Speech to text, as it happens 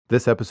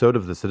This episode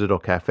of The Citadel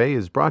Cafe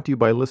is brought to you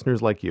by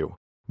listeners like you.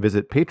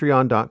 Visit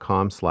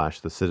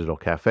patreon.com/The Citadel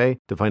Cafe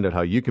to find out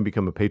how you can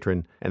become a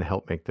patron and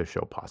help make this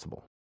show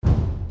possible.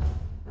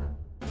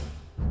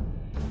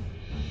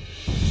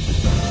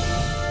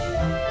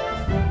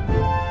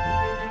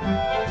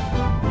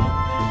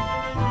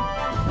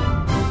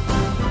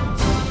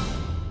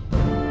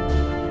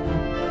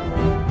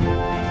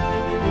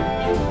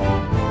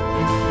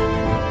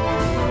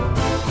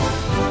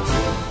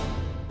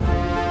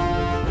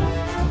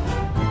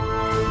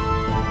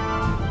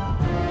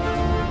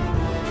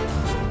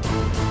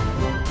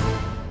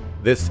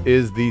 This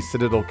is the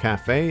Citadel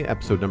Cafe,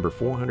 episode number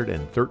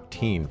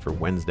 413 for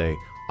Wednesday,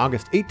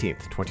 August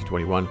 18th,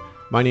 2021.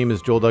 My name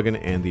is Joel Duggan,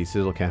 and the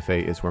Citadel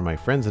Cafe is where my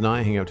friends and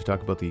I hang out to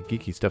talk about the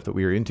geeky stuff that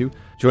we are into.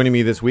 Joining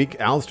me this week,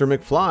 Alastair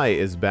McFly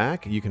is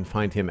back. You can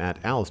find him at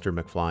Alastair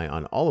McFly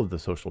on all of the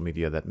social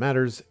media that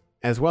matters,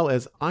 as well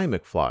as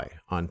iMcFly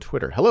on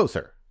Twitter. Hello,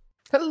 sir.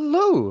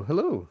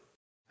 Hello.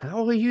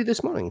 How are you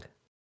this morning?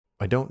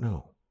 I don't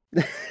know.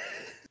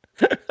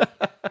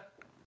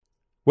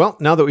 Well,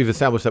 now that we've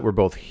established that we're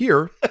both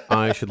here,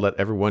 I should let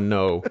everyone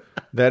know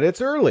that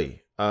it's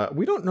early.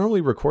 We don't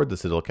normally record the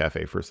Citadel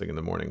Cafe first thing in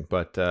the morning,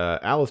 but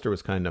Alastair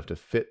was kind enough to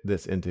fit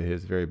this into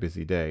his very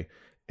busy day.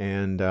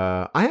 And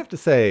I have to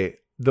say,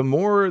 the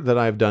more that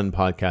I've done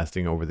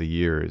podcasting over the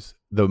years,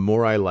 the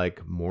more I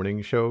like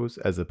morning shows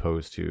as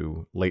opposed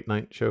to late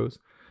night shows.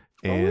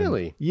 And oh,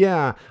 really?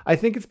 Yeah, I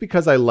think it's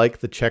because I like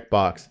the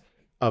checkbox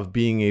of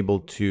being able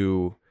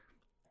to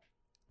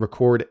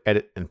record,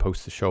 edit, and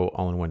post the show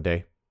all in one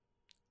day.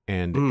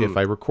 And if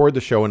I record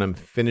the show and I'm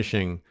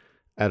finishing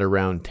at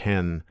around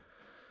 10,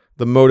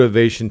 the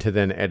motivation to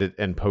then edit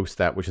and post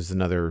that, which is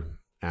another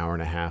hour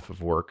and a half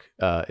of work,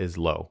 is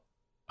low.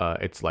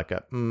 It's like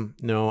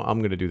no, I'm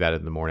going to do that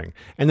in the morning.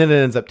 And then it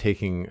ends up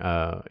taking,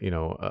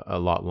 a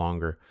lot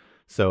longer.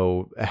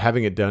 So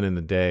having it done in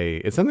the day,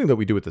 it's something that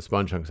we do with the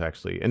Spawn Chunks,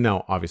 actually. And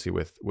now, obviously,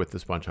 with the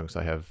Spawn Chunks,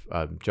 I have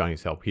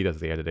Johnny's help. He does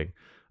the editing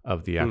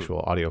of the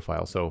actual audio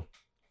file. So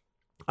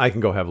I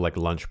can go have like a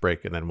lunch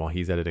break, and then while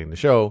he's editing the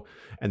show,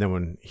 and then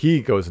when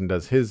he goes and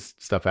does his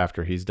stuff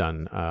after he's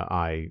done,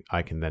 I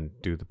can then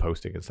do the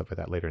posting and stuff like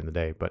that later in the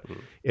day. But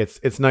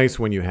it's nice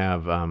when you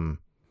have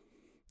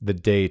the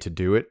day to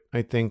do it,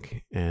 I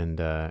think,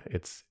 and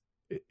it's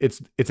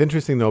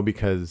interesting though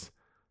because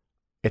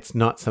it's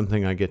not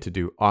something I get to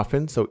do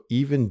often. So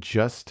even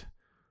just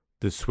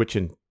the switch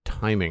in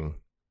timing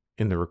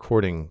in the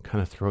recording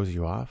kind of throws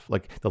you off.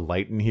 Like the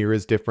light in here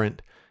is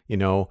different,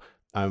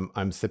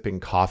 I'm sipping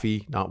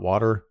coffee, not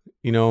water,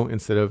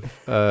 instead of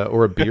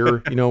or a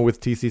beer, with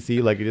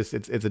TCC. Like it's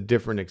a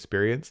different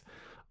experience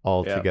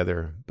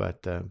altogether. Yeah.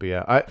 But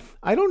yeah,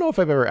 I don't know if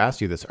I've ever asked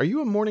you this. Are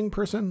you a morning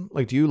person?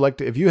 Like, do you like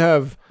to, if you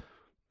have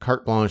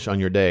carte blanche on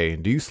your day,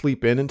 do you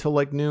sleep in until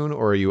like noon,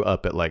 or are you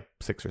up at like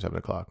 6 or 7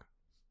 o'clock?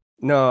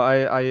 No,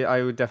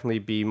 I would definitely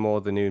be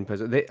more the noon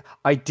person.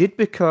 I did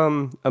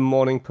become a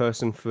morning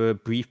person for a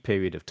brief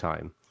period of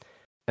time,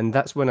 and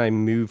that's when I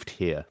moved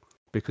here.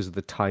 Because of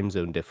the time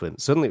zone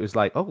difference. Suddenly it was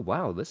like, oh,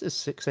 wow, this is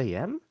 6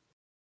 a.m.?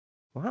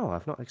 Wow,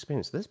 I've not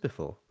experienced this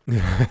before.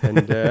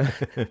 And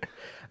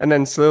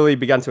then slowly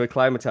began to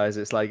acclimatize.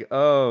 It's like,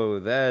 oh,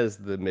 there's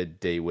the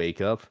midday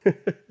wake up.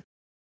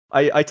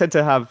 I tend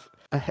to have...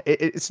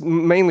 It's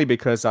mainly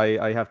because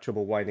I have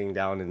trouble winding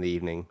down in the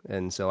evening.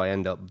 And so I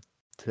end up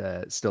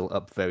still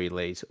up very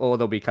late. Or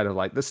there'll be kind of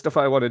like, the stuff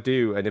I want to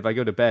do. And if I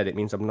go to bed, it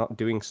means I'm not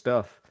doing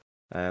stuff.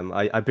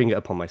 I bring it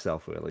upon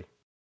myself, really.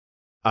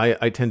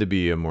 I tend to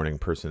be a morning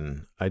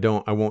person. I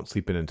won't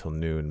sleep in until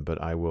noon, but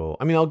I will.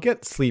 I mean, I'll get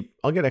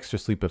extra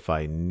sleep if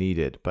I need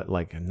it, but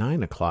like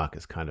 9 o'clock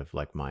is kind of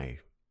like my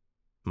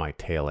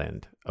tail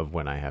end of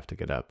when I have to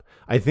get up.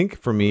 I think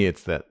for me,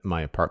 it's that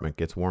my apartment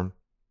gets warm,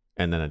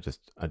 and then I'm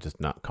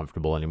just not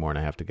comfortable anymore, and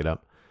I have to get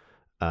up.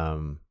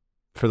 For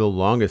the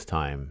longest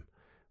time,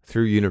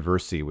 through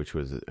university, which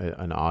was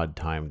an odd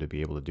time to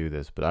be able to do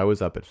this, but I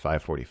was up at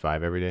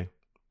 5:45 every day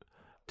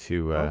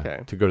to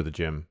go to the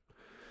gym.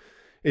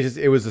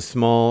 It was a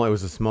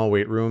small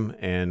weight room,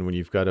 and when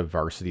you've got a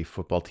varsity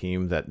football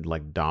team that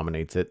like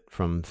dominates it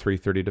from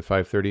 3:30 to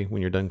 5:30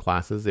 when you're done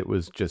classes, it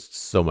was just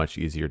so much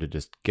easier to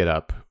just get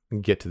up,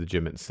 get to the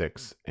gym at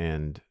 6,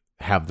 and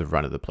have the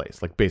run of the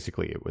place. Like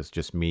basically, it was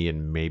just me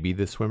and maybe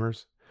the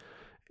swimmers,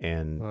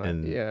 and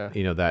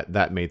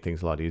that made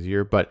things a lot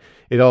easier. But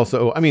it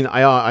also, I mean,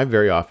 I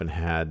very often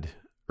had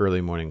early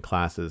morning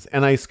classes,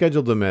 and I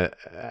scheduled them at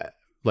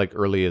like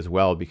early as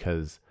well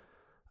because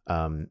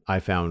I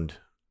found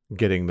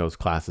getting those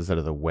classes out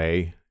of the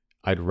way,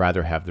 I'd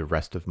rather have the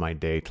rest of my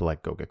day to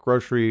like go get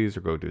groceries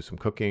or go do some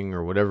cooking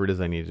or whatever it is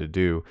I need to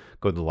do,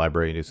 go to the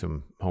library and do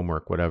some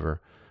homework,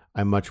 whatever.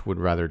 I much would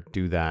rather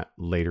do that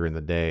later in the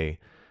day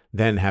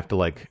than have to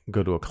like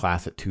go to a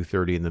class at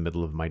 2:30 in the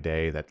middle of my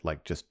day that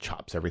like just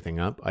chops everything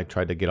up. I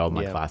tried to get all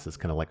my classes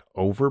kind of like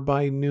over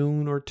by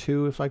noon or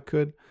 2 if I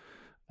could.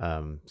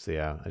 I say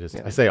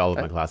all of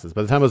my classes.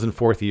 By the time I was in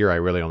 4th year, I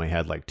really only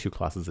had like 2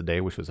 classes a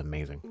day, which was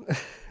amazing.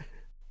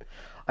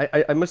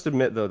 I must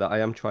admit though that I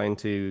am trying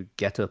to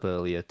get up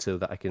earlier so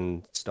that I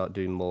can start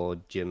doing more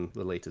gym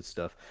related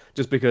stuff.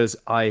 Just because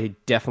I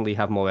definitely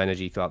have more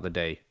energy throughout the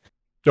day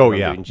Oh if I'm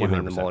yeah, doing gym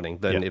in the 100%. morning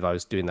Yeah. than if I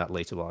was doing that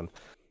later on.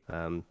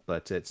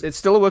 But it's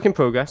still a work in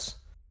progress.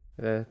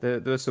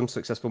 There are some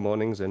successful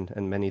mornings and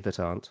many that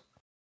aren't.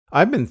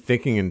 I've been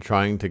thinking and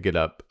trying to get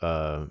up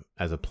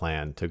as a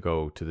plan to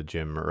go to the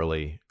gym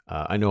early.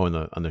 I know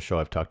on the show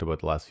I've talked about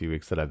the last few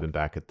weeks that I've been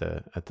back at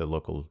the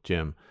local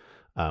gym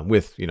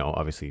with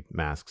obviously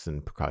masks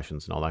and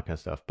precautions and all that kind of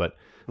stuff. But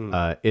Hmm.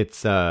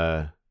 it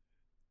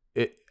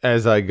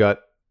as I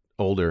got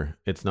older,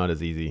 it's not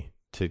as easy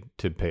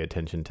to pay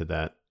attention to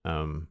that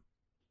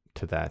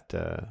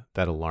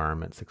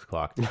alarm at 6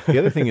 o'clock. The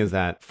other thing is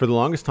that for the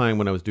longest time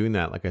when I was doing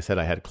that, like I said,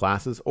 I had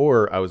classes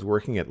or I was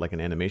working at like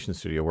an animation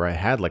studio where I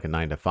had like a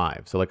 9 to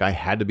 5. So like I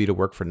had to be to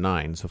work for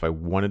 9. So if I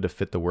wanted to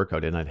fit the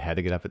workout in, I'd had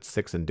to get up at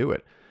 6 and do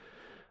it.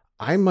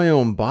 I'm my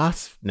own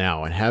boss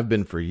now and have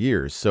been for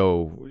years.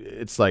 So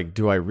it's like,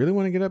 do I really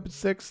want to get up at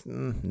 6?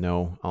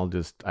 No,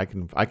 I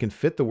can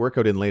fit the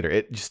workout in later.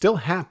 It still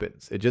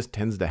happens. It just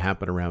tends to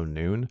happen around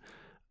noon.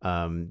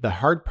 The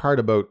hard part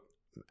about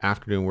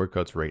afternoon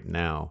workouts right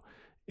now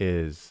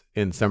is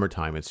in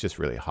summertime, it's just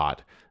really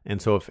hot.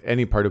 And so if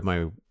any part of my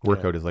Yeah.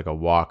 workout is like a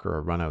walk or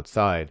a run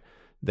outside,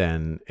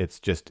 then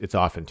it's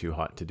often too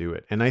hot to do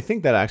it. And I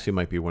think that actually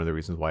might be one of the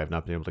reasons why I've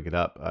not been able to get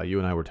up. You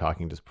and I were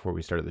talking just before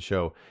we started the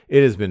show.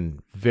 It has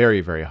been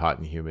very, very hot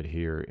and humid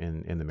here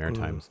in the Mm.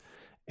 Maritimes.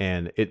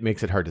 And it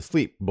makes it hard to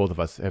sleep. Both of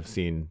us have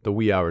seen the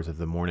wee hours of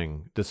the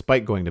morning,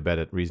 despite going to bed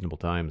at reasonable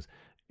times.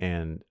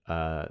 And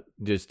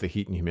just the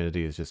heat and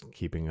humidity is just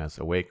keeping us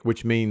awake,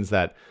 which means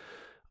that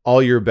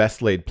all your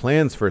best laid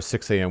plans for a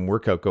 6 a.m.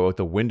 workout go out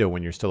the window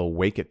when you're still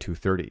awake at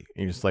 2:30. And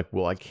you're just like,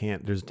 well, I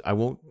can't, I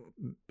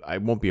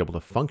won't be able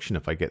to function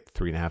if I get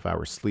 3.5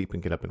 hours sleep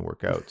and get up and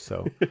work out.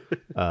 So,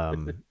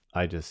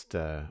 I just,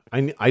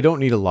 I don't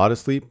need a lot of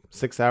sleep.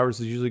 6 hours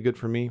is usually good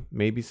for me,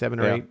 maybe 7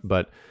 or 8,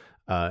 but,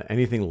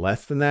 anything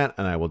less than that,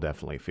 and I will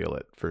definitely feel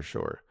it for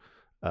sure.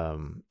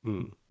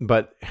 Mm.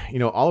 But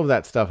all of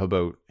that stuff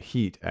about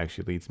heat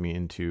actually leads me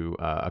into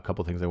a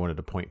couple things I wanted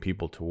to point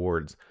people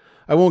towards.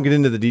 I won't get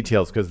into the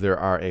details because there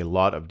are a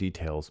lot of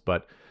details,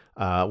 but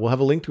we'll have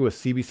a link to a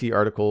CBC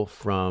article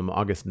from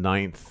August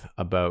 9th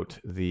about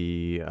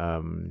the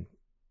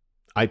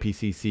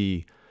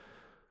IPCC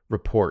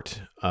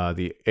report,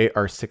 the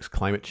AR6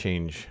 Climate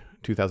Change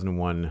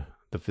 2001,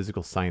 the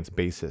Physical Science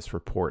Basis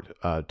report,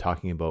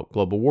 talking about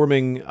global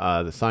warming,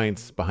 the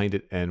science behind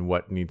it, and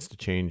what needs to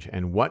change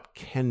and what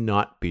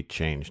cannot be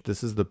changed.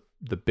 This is the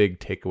big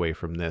takeaway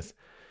from this,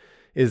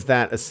 is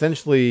that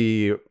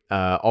essentially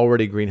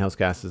already greenhouse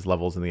gases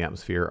levels in the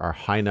atmosphere are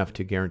high enough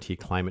to guarantee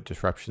climate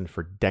disruption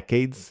for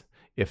decades,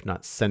 if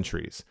not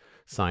centuries,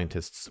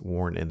 scientists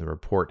warn in the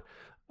report.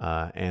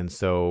 And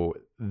so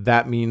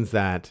that means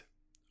that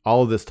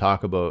all of this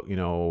talk about,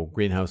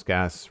 greenhouse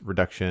gas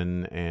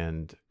reduction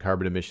and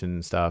carbon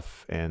emission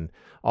stuff and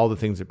all the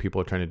things that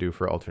people are trying to do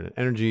for alternate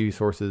energy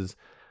sources,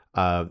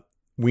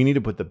 we need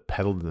to put the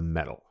pedal to the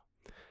metal.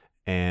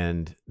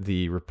 And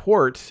the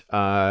report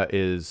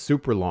is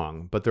super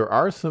long, but there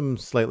are some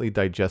slightly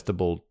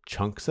digestible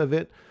chunks of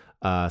it.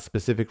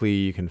 Specifically,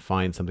 you can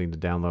find something to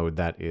download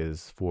that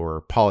is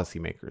for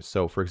policymakers.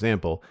 So, for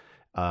example,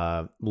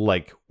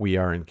 like we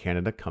are in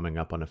Canada coming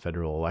up on a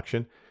federal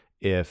election,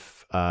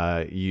 if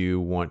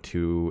you want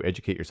to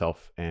educate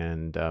yourself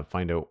and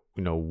find out,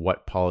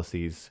 what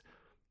policies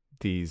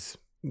these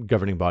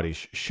governing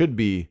bodies should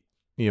be,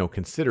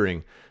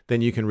 considering, then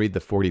you can read the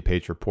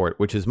 40-page report,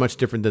 which is much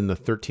different than the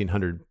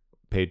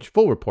 1,300-page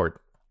full report.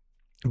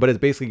 But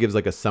it basically gives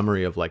like a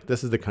summary of like,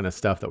 this is the kind of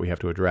stuff that we have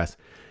to address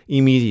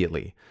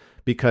immediately,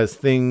 because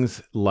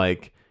things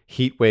like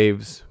heat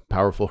waves,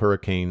 powerful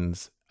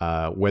hurricanes,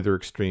 weather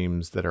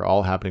extremes that are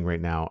all happening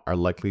right now are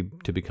likely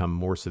to become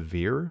more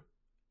severe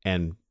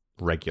and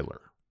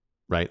regular,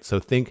 right? So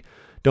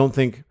don't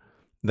think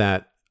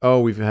that, oh,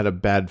 we've had a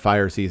bad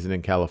fire season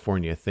in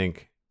California.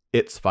 Think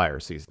it's fire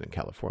season in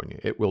California.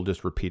 It will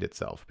just repeat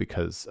itself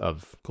because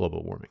of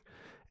global warming.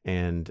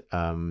 And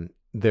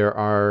there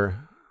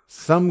are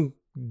some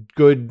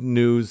good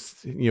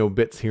news,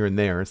 bits here and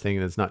there saying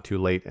that it's not too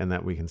late and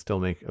that we can still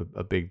make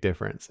a big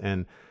difference.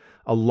 And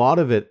a lot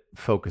of it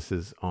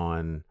focuses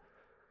on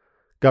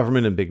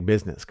government and big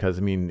business, because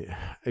I mean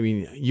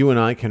you and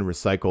I can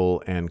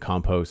recycle and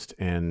compost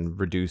and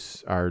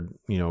reduce our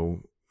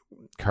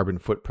carbon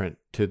footprint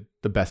to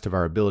the best of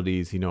our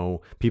abilities.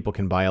 People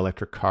can buy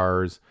electric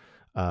cars.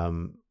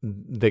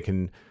 They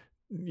can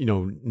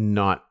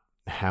not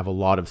have a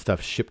lot of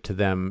stuff shipped to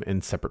them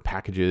in separate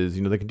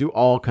packages. They can do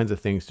all kinds of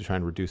things to try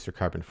and reduce their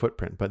carbon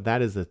footprint, but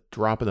that is a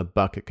drop in the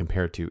bucket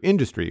compared to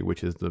industry,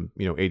 which is the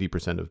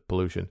 80% of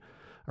pollution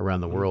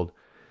around the world.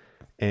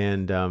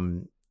 And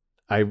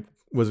I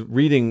was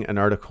reading an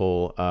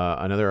article,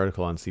 another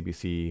article on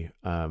CBC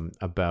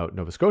about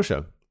Nova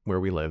Scotia, where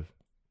we live,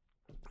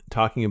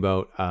 talking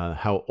about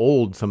how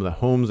old some of the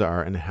homes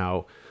are and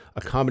how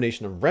a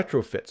combination of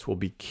retrofits will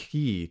be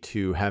key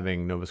to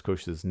having Nova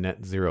Scotia's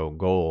net zero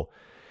goal.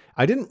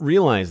 I didn't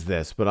realize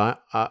this,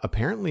 but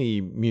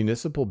apparently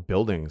municipal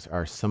buildings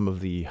are some of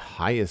the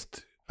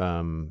highest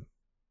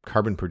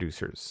carbon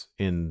producers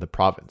in the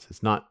province.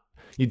 It's not.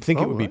 You'd think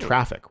it Oh, would be right.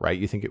 traffic, right?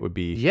 You think it would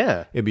be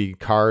Yeah. it'd be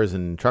cars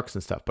and trucks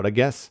and stuff. But I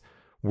guess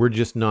we're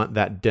just not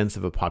that dense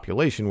of a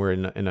population. We're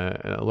in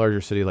a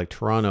larger city like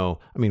Toronto.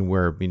 I mean,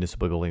 where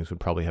municipal buildings would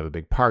probably have a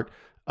big part.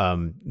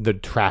 The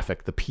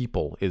traffic, the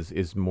people,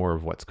 is more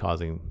of what's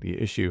causing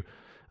the issue.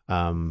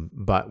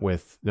 But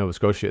with Nova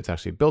Scotia, it's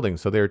actually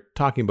buildings. So they're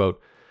talking about,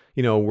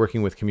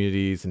 working with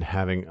communities and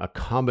having a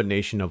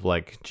combination of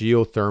like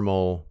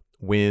geothermal,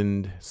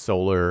 wind,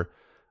 solar,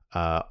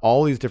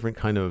 all these different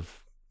kind of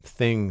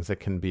things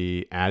that can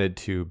be added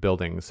to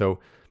buildings. So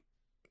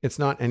it's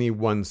not any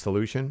one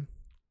solution,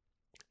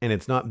 and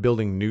it's not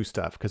building new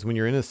stuff, because when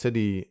you're in a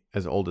city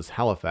as old as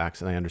Halifax,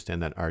 and I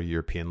understand that our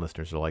European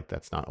listeners are like,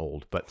 that's not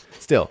old, but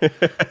still,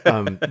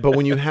 but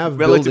when you have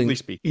Relatively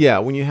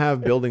speaking. when you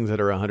have buildings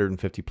that are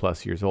 150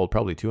 plus years old,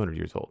 probably 200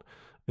 years old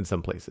in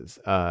some places,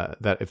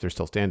 that if they're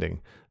still standing,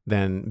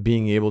 then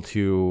being able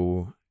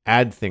to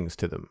add things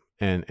to them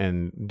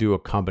and do a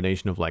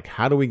combination of like,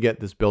 how do we get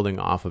this building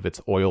off of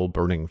its oil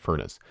burning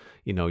furnace?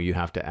 You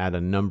have to add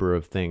a number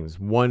of things.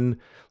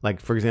 One, like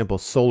for example,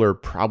 solar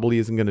probably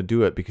isn't going to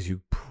do it, because you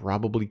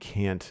probably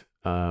can't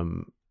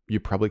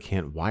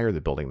wire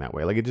the building that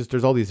way. Like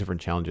there's all these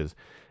different challenges.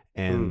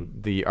 And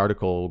the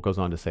article goes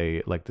on to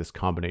say like this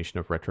combination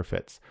of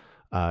retrofits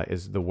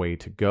is the way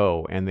to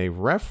go. And they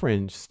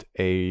referenced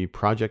a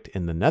project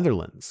in the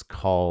Netherlands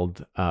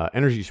called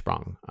Energy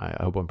Sprong.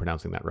 I hope I'm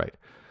pronouncing that right.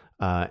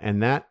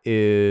 And that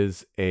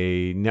is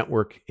a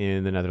network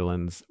in the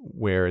Netherlands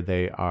where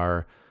they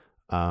are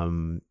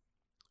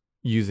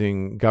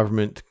using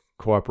government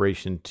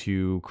cooperation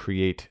to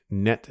create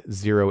net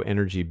zero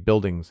energy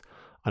buildings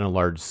on a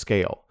large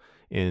scale.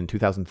 In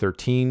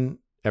 2013,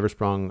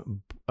 Eversprong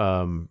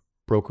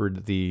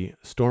brokered the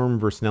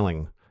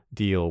Stormversnelling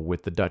deal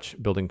with the Dutch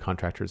building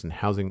contractors and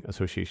housing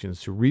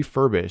associations to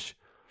refurbish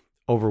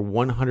over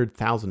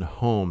 100,000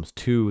 homes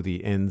to the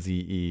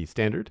NZE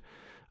standard.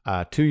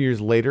 2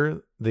 years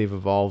later, they've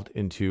evolved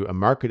into a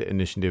market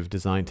initiative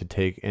designed to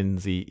take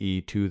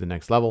NZE to the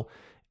next level.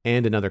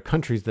 And in other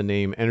countries, the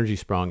name Energy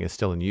Sprong is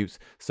still in use.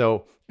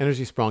 So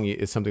Energy Sprong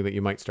is something that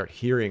you might start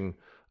hearing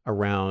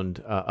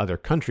around other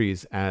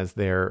countries as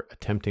they're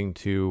attempting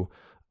to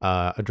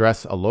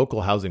address a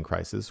local housing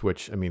crisis,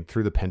 which, I mean,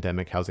 through the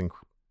pandemic, housing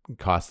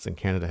costs in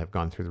Canada have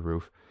gone through the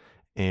roof.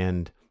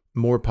 And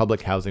more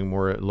public housing,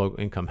 more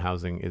low-income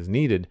housing is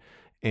needed.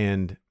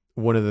 And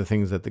one of the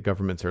things that the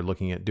governments are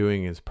looking at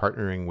doing is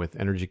partnering with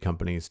energy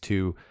companies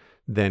to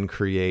then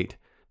create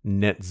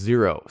net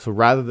zero. So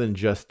rather than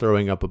just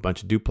throwing up a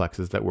bunch of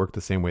duplexes that work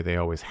the same way they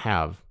always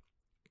have,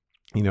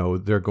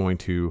 they're going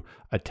to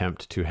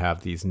attempt to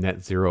have these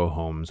net zero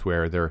homes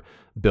where they're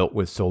built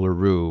with solar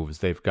roofs.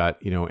 They've got,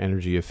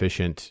 energy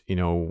efficient,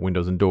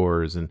 windows and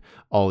doors and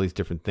all these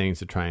different things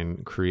to try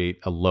and create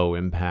a low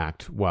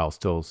impact while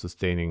still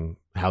sustaining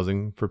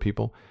housing for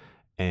people.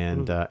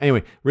 And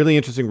anyway, really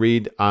interesting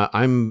read.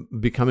 I'm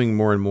becoming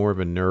more and more of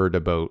a nerd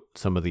about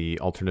some of the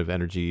alternative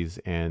energies.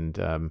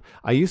 And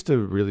I used to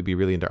really be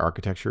really into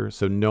architecture.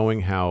 So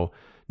knowing how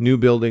new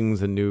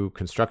buildings and new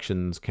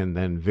constructions can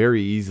then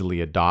very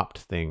easily adopt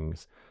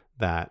things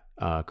that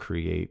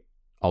create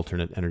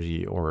alternate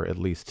energy, or at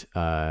least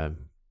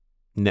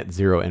net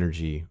zero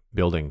energy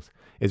buildings,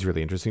 is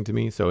really interesting to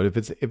me. So if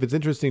it's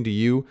interesting to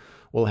you,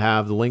 we'll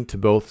have the link to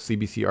both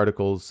CBC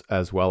articles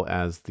as well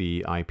as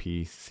the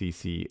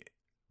IPCC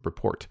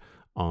report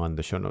on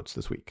the show notes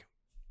this week.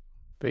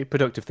 Very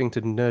productive thing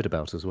to nerd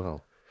about as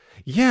well.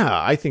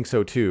 Yeah, I think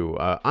so too.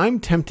 I'm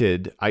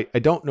tempted. I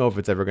don't know if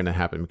it's ever going to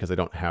happen because I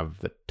don't have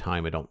the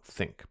time, I don't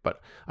think. But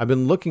I've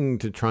been looking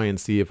to try and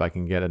see if I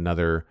can get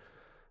another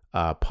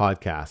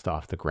podcast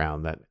off the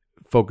ground that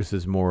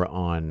focuses more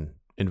on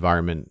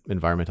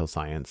environmental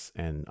science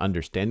and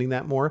understanding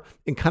that more,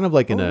 and kind of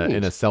like in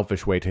a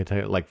selfish way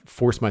to like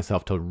force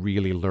myself to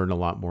really learn a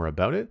lot more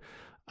about it.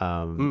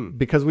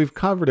 Because we've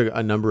covered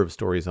a number of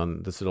stories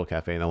on the Citadel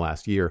Cafe in the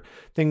last year,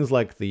 things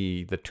like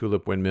the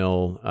tulip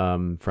windmill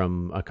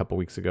from a couple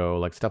weeks ago,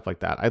 like stuff like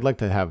that. I'd like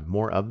to have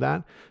more of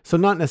that. So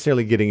not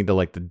necessarily getting into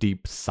like the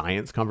deep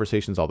science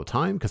conversations all the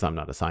time, because I'm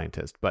not a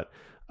scientist, but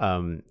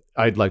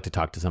I'd like to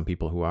talk to some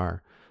people who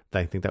are.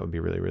 I think that would be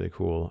really, really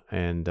cool.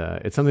 And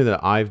it's something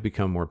that I've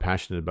become more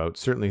passionate about.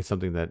 Certainly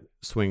something that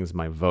swings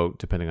my vote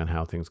depending on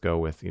how things go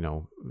with,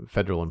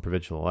 federal and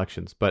provincial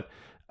elections. But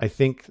I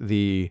think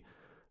the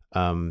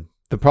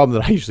problem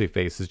that I usually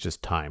face is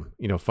just time,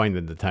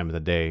 finding the time of the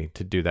day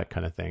to do that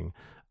kind of thing.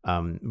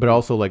 But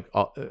also like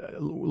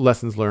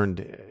lessons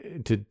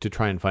learned to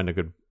try and find a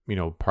good,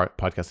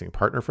 podcasting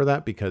partner for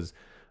that, because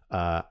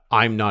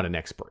I'm not an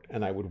expert,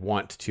 and I would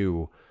want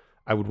to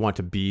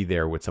be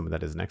there with someone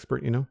that is an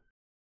expert,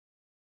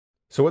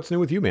 So what's new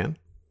with you, man?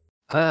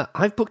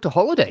 I've booked a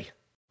holiday,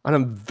 and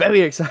I'm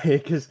very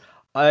excited because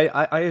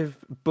I've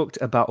booked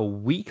about a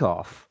week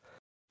off,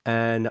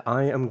 and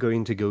I am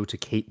going to go to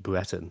Cape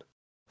Breton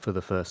for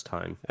the first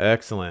time.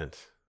 Excellent.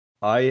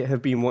 I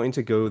have been wanting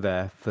to go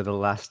there for the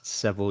last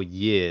several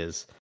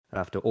years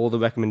after all the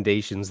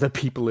recommendations that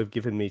people have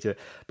given me to.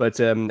 But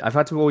I've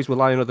had to always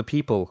rely on other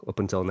people up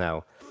until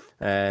now.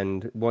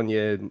 And one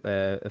year,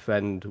 a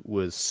friend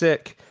was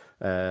sick.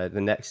 The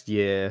next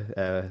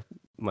year,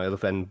 my other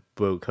friend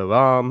broke her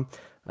arm.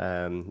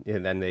 And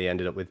then they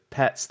ended up with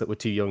pets that were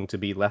too young to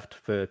be left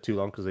for too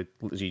long because they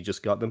literally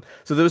just got them.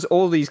 So there's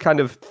all these kind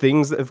of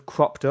things that have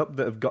cropped up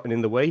that have gotten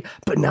in the way.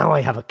 But now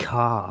I have a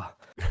car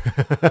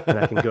and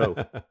I can go.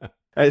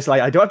 And it's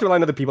like, I don't have to rely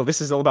on other people.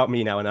 This is all about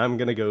me now, and I'm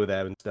going to go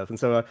there and stuff. And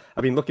so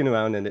I've been looking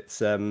around, and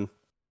it's, I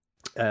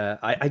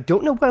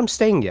don't know where I'm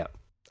staying yet.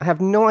 I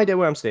have no idea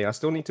where I'm staying. I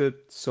still need to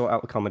sort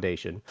out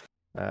accommodation.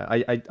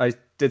 I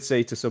did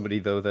say to somebody,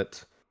 though,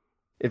 that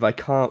if I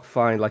can't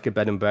find like a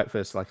bed and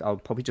breakfast, like I'll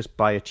probably just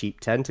buy a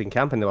cheap tent and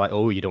camp. And they're like,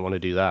 oh, you don't want to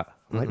do that.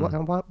 I'm like,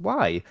 what,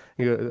 why?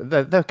 You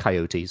know, they're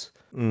coyotes.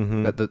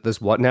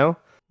 There's what now?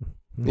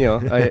 You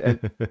know,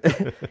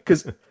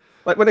 because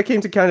like when I came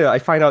to Canada, I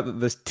find out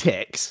that there's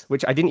ticks,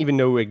 which I didn't even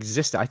know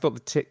existed. I thought the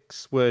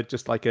ticks were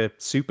just like a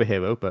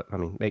superhero, but I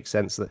mean, it makes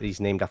sense that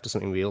he's named after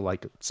something real,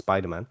 like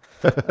Spider-Man.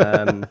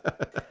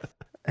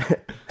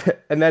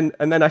 And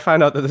then I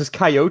found out that there's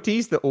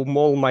coyotes that will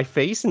maul my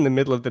face in the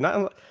middle of the night.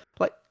 I'm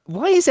like,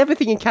 why is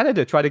everything in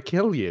Canada trying to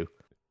kill you?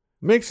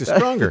 Makes you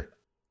stronger.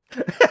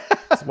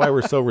 That's why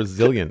we're so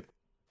resilient.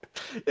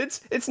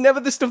 It's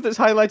never the stuff that's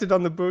highlighted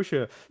on the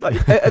brochure. Like,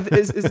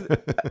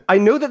 I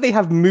know that they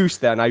have moose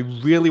there, and I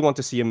really want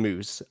to see a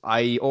moose.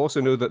 I also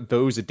know that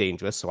those are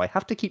dangerous, so I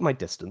have to keep my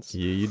distance.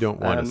 You don't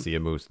want to see a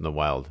moose in the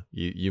wild.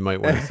 You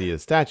might want to see a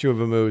statue of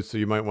a moose, or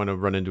you might want to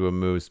run into a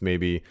moose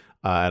maybe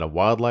at a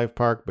wildlife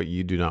park, but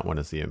you do not want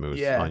to see a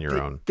moose on your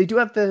own. They do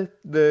have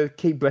the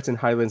Cape Breton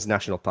Highlands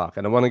National Park,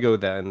 and I want to go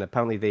there, and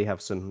apparently they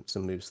have some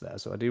moose there,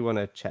 so I do want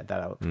to check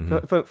that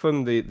out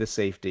from the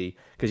safety,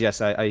 because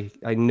yes, I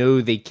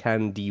know they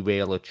can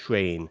derail a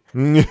train.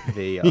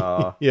 They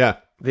are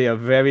they are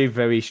very,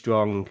 very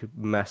strong,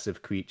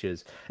 massive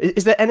creatures.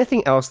 Is there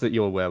anything else that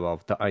you're aware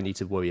of that I need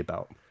to worry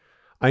about?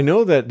 I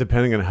know that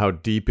depending on how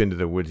deep into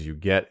the woods you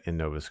get in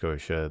Nova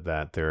Scotia,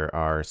 that there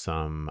are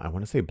some, I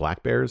want to say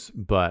black bears,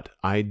 but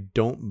I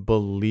don't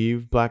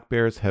believe black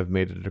bears have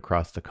made it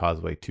across the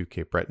causeway to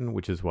Cape Breton,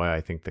 which is why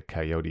I think the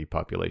coyote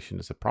population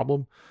is a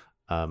problem.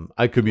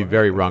 I could be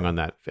very wrong on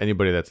that. If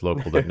anybody that's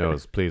local that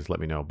knows, please let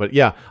me know. But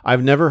yeah,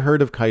 I've never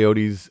heard of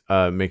coyotes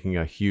making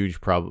a huge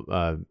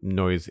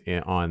noise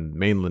on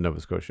mainland Nova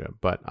Scotia,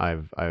 but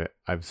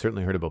I've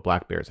certainly heard about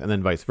black bears, and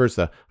then vice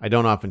versa. I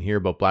don't often hear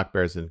about black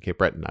bears in Cape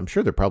Breton. I'm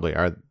sure there probably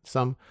are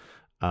some.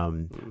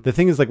 The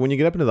thing is, like when you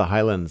get up into the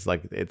highlands,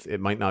 like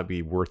it might not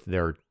be worth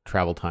their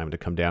travel time to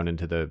come down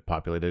into the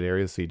populated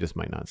areas, so you just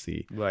might not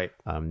see. Right.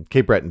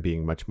 Cape Breton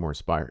being much more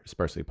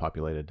sparsely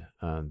populated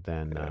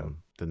than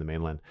the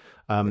mainland.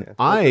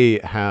 I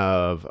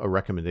have a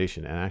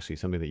recommendation, and actually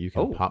something that you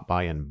can pop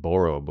by and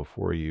borrow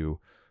before you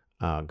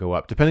go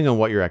up, depending on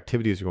what your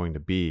activities are going to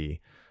be.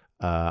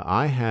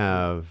 I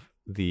have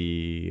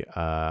the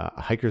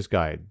Hiker's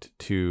Guide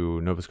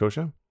to Nova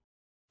Scotia.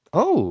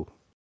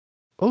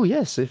 Oh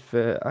yes, if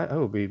I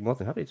will be more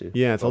than happy to.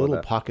 Yeah, it's a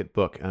little pocket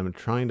book. I'm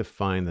trying to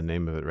find the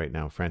name of it right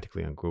now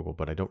frantically on Google,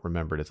 but I don't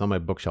remember it. It's on my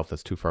bookshelf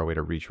that's too far away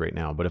to reach right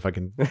now. But if I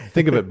can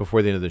think of it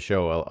before the end of the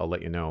show, I'll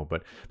let you know.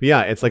 But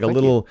yeah, it's like it's a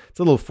little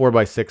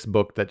 4x6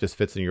 book that just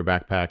fits in your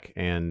backpack.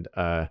 And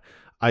I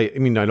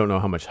mean, I don't know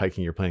how much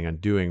hiking you're planning on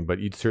doing, but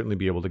you'd certainly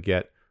be able to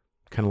get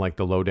kind of like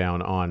the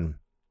lowdown on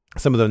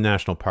some of the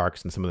national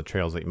parks and some of the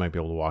trails that you might be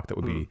able to walk that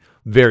would be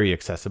very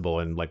accessible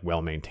and like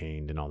well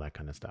maintained and all that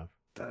kind of stuff.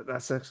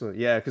 That's excellent.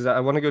 Yeah, because I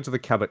want to go to the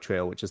Cabot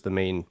Trail, which is the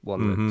main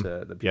one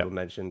that people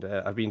mentioned.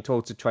 I've been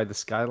told to try the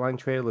Skyline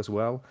Trail as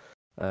well.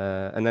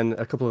 And then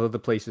a couple of other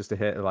places to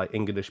hit, like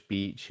English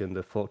Beach and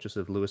the Fortress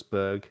of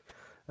Louisburg,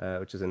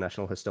 which is a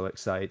National Historic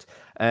Site.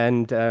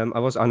 And I'm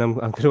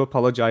going to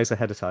apologize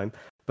ahead of time,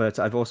 but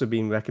I've also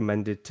been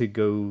recommended to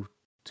go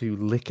to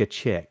Lick a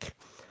Chick,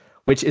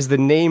 which is the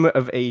name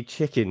of a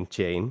chicken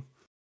chain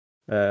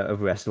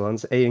of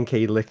restaurants,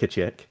 A&K Lick a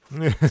Chick.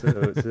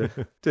 So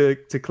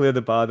to clear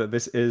the bar that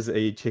this is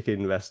a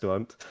chicken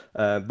restaurant.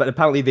 But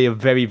apparently they are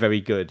very,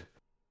 very good,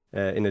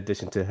 in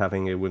addition to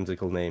having a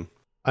whimsical name.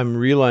 I'm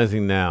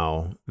realizing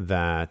now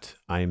that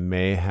I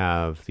may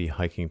have the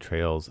hiking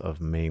trails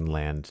of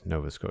mainland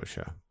Nova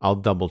Scotia. I'll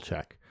double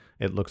check.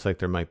 It looks like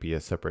there might be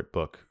a separate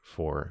book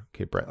for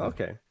Cape Breton.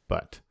 Okay.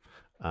 But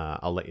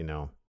I'll let you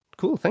know.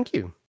 Cool, thank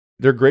you.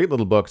 They're great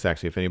little books,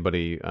 actually, if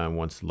anybody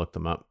wants to look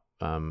them up.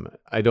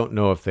 I don't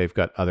know if they've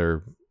got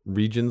other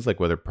regions, like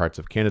whether parts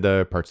of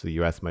Canada, parts of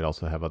the US might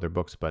also have other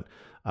books, but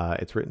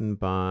it's written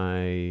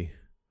by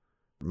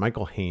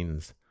Michael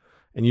Haynes.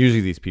 And usually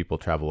these people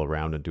travel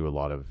around and do a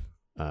lot of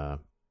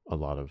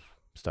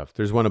stuff.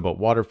 There's one about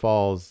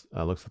waterfalls.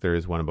 Looks like there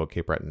is one about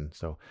Cape Breton.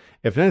 So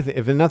if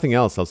nothing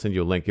else, I'll send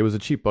you a link. It was a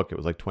cheap book. It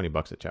was like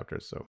 $20 a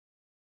chapter. So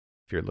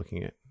if you're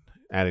looking at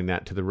adding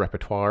that to the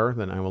repertoire,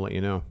 then I will let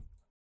you know.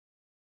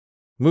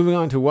 Moving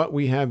on to what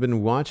we have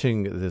been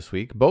watching this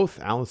week, both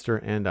Alastair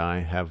and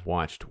I have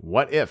watched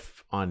What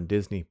If on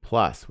Disney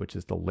Plus, which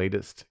is the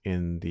latest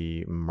in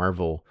the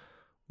Marvel,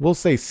 we'll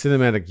say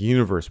cinematic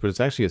universe, but it's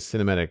actually a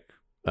cinematic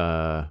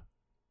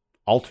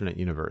alternate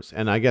universe.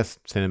 And I guess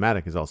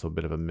cinematic is also a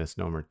bit of a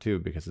misnomer too,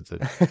 because it's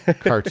a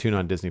cartoon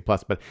on Disney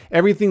Plus. But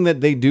everything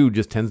that they do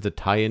just tends to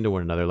tie into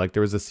one another. Like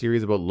there was a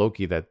series about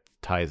Loki that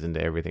ties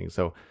into everything.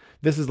 So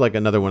this is like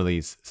another one of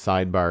these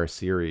sidebar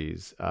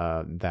series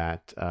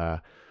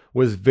that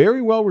was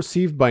very well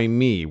received by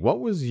me. What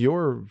was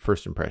your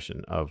first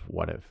impression of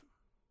What If?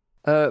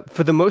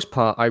 For the most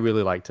part, I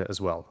really liked it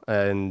as well,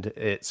 and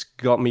it's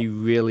got me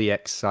really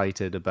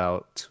excited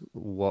about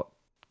what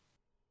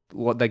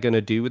they're going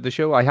to do with the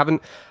show.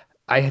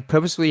 I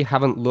purposely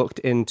haven't looked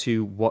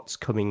into what's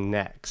coming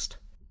next,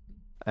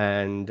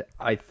 and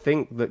I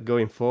think that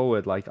going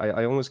forward, like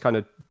I almost kind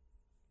of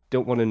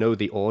don't want to know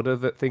the order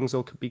that things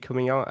will be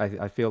coming out.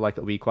 I feel like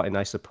it'll be quite a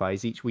nice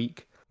surprise each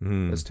week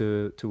as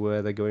to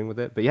where they're going with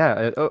it. But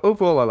yeah,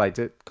 overall I liked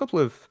it. A couple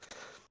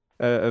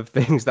of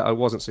things that I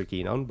wasn't so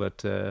keen on,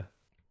 but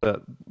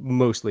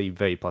mostly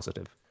very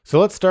positive. So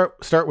let's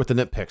start with the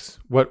nitpicks.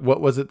 What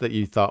was it that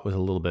you thought was a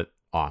little bit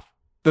off?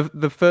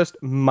 The first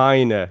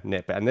minor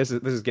nitpick, and this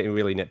is getting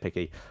really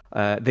nitpicky.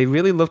 They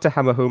really love to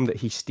hammer home that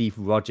he's Steve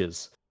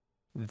Rogers.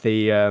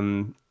 They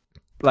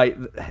like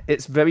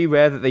it's very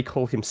rare that they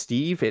call him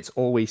Steve. It's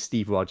always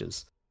Steve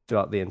Rogers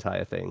throughout the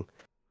entire thing,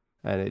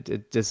 and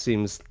it just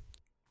seems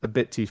a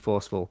bit too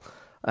forceful.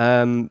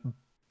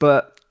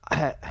 But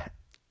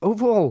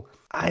overall,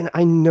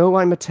 I know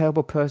I'm a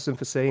terrible person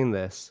for saying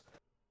this,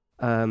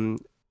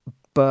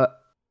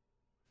 but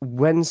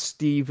when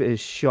Steve is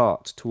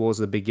shot towards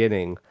the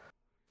beginning,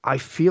 I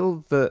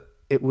feel that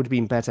it would have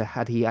been better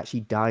had he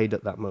actually died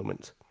at that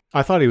moment.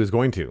 I thought he was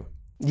going to.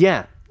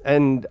 Yeah,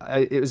 and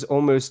it was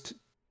almost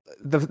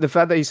the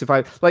fact that he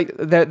survived. Like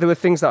there were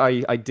things that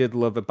I did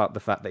love about the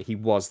fact that he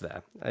was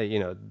there.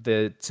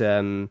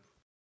 That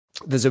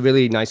there's a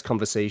really nice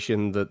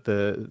conversation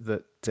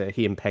that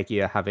he and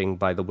Peggy are having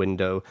by the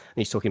window, and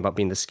he's talking about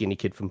being the skinny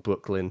kid from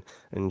Brooklyn,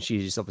 and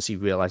she's obviously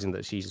realizing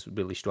that she's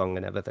really strong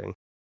and everything.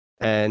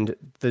 And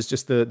there's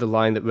just the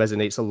line that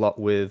resonates a lot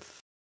with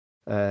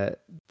the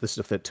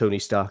stuff that Tony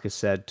Stark has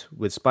said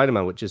with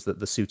Spider-Man, which is that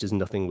the suit is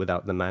nothing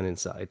without the man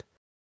inside.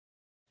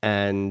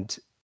 And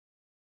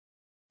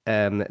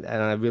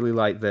I really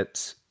like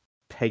that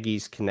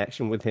Peggy's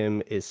connection with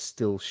him is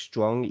still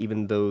strong,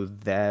 even though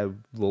their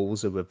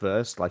roles are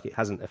reversed. Like it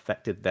hasn't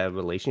affected their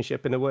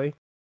relationship in a way.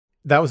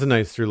 That was a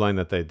nice through line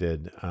that they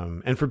did.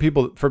 And for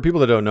people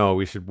that don't know,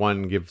 we should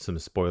give some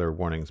spoiler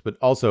warnings, but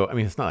also, I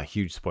mean, it's not a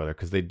huge spoiler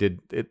because they did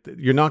it.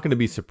 You're not going to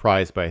be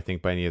surprised by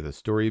any of the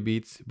story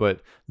beats,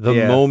 but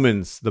the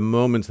moments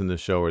in the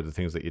show are the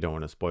things that you don't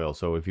want to spoil.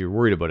 So if you're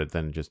worried about it,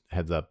 then just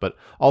heads up. But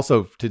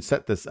also to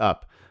set this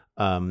up,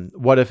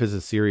 What If is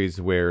a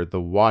series where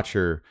the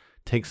watcher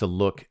takes a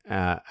look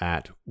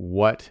at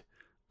what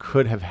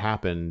could have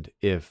happened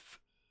if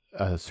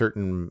a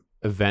certain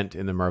event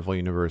in the Marvel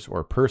Universe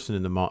or a person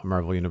in the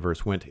Marvel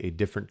Universe went a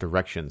different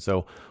direction.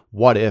 So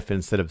what if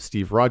instead of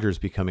Steve Rogers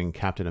becoming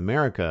Captain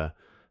America,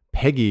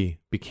 Peggy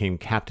became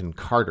Captain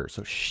Carter?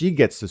 So she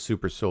gets the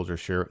super soldier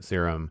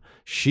serum.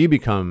 She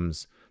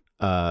becomes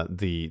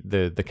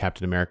the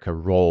Captain America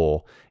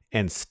role,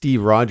 and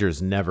Steve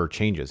Rogers never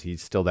changes.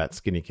 He's still that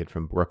skinny kid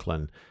from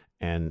Brooklyn.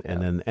 And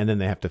then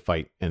they have to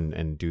fight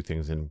and do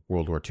things in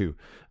World War II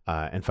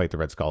and fight the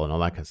Red Skull and all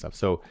that kind of stuff.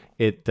 So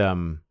it's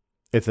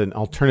an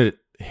alternate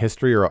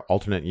history or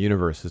alternate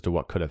universe as to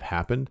what could have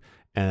happened,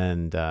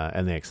 and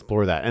they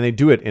explore that, and they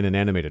do it in an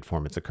animated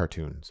form. It's a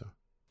cartoon, so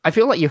I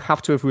feel like you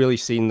have to have really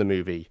seen the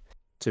movie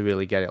to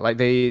really get it. Like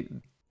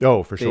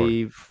for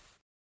sure.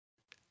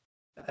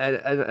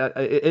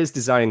 It is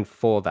designed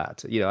for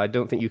that. I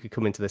don't think you could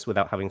come into this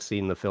without having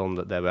seen the film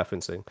that they're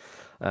referencing.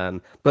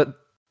 But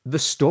the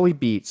story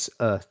beats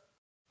are,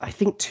 I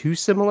think, too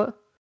similar.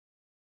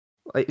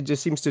 Like, it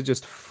just seems to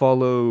just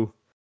follow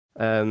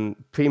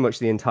pretty much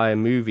the entire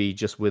movie,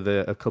 just with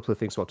a couple of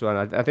things swapped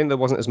around. I think there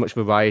wasn't as much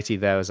variety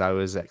there as I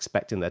was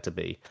expecting there to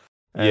be.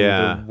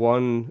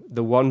 And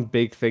the one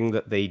big thing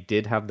that they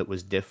did have that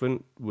was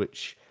different,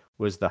 which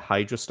was the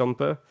Hydra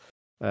Stomper.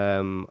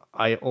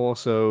 I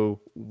also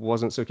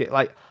wasn't so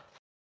like.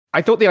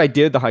 I thought the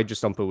idea of the Hydra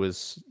Stomper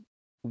was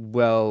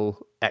well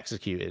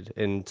executed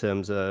in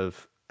terms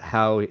of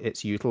how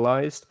it's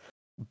utilized,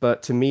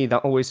 but to me that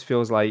always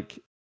feels like,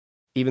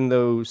 even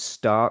though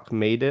Stark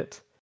made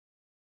it,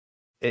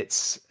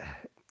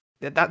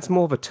 that's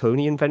more of a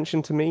Tony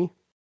invention to me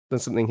than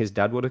something his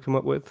dad would have come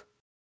up with.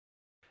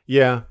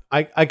 Yeah,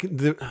 I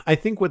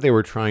think what they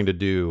were trying to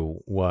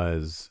do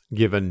was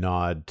give a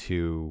nod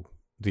to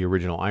the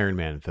original Iron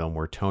Man film,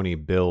 where Tony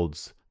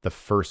builds the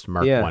first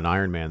Mark I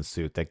Iron Man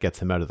suit that gets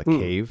him out of the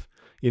cave.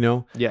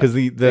 Because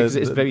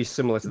it's very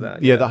similar to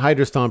that. The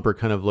Hydra Stomper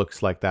kind of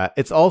looks like that.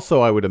 It's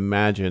also, I would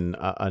imagine,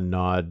 a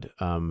nod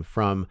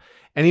from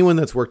anyone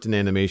that's worked in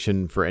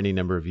animation for any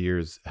number of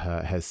years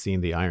has seen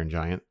the Iron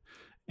Giant,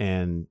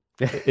 and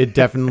it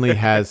definitely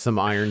has some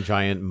Iron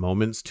Giant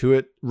moments to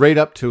it, right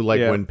up to like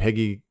Yeah. when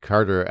Peggy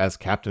Carter as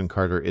Captain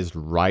Carter is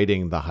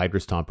riding the Hydra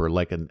Stomper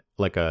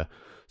like a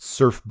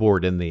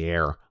surfboard in the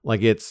air.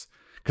 Like it's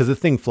because the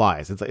thing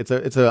flies. It's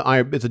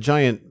a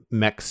giant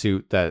mech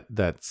suit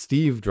that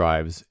Steve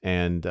drives,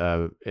 and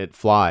it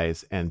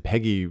flies, and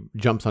Peggy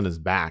jumps on his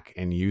back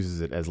and uses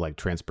it as like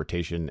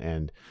transportation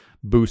and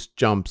boost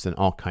jumps and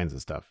all kinds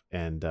of stuff.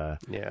 And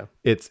Yeah.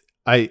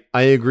 I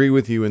agree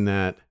with you in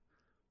that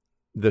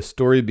the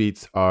story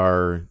beats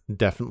are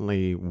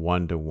definitely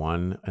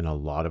 1-to-1 in a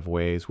lot of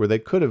ways, where they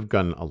could have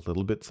gone a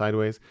little bit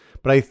sideways.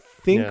 But I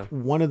think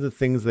one of the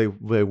things they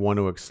want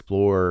to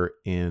explore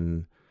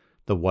in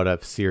the What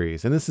If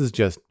series, and this is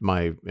just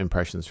my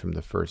impressions from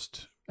the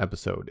first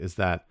episode, is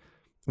that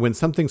when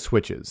something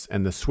switches,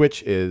 and the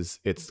switch is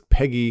it's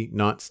Peggy,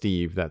 not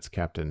Steve, that's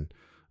Captain,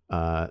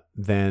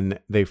 then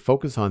they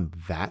focus on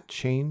that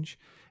change.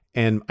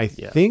 And I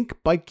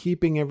think by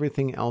keeping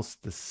everything else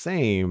the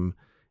same,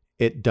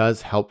 it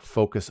does help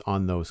focus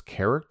on those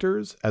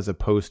characters as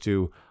opposed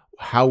to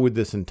how would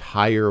this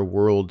entire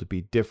world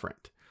be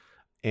different.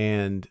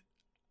 And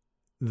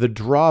the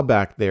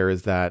drawback there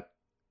is that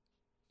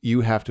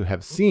you have to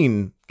have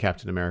seen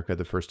Captain America,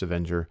 the First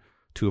Avenger,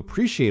 to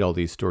appreciate all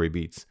these story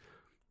beats.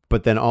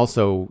 But then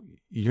also,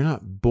 you're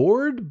not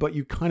bored, but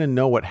you kind of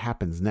know what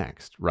happens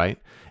next, right?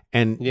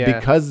 And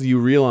because you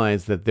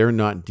realize that they're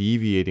not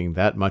deviating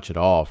that much at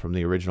all from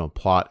the original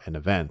plot and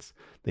events,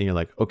 then you're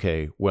like,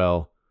 okay,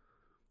 well,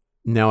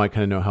 now I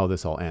kind of know how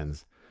this all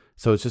ends.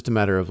 So it's just a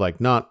matter of like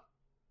not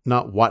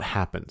what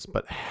happens,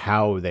 but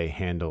how they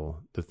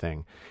handle the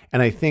thing.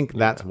 And I think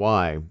that's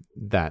why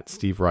that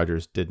Steve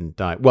Rogers didn't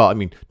die. Well, I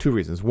mean, two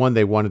reasons. One,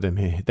 they wanted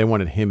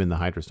him in the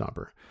Hydra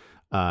Stomper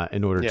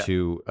in order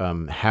to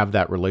have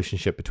that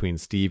relationship between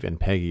Steve and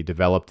Peggy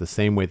develop the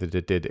same way that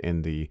it did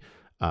in the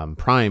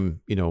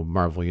Prime,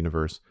 Marvel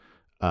universe,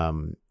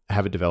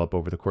 have it develop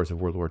over the course of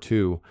World War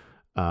II.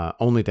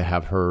 Only to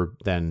have her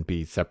then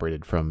be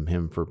separated from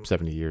him for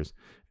 70 years.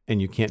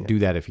 And you can't do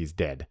that if he's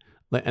dead.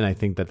 And I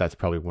think that that's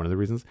probably one of the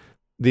reasons.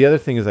 The other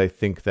thing is I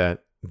think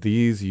that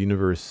these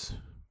universe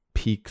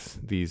peaks,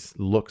 these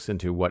looks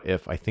into what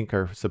if, I think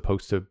are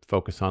supposed to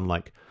focus on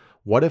like,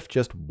 what if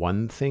just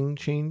one thing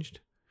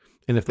changed?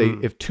 And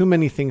if too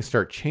many things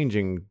start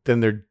changing,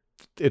 then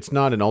it's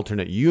not an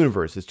alternate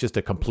universe. It's just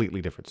a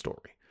completely different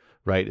story,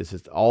 right? It's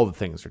just all the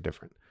things are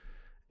different.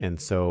 And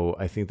so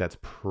I think that's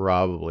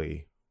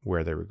probably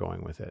where they were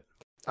going with it.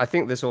 I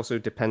think this also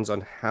depends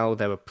on how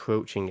they're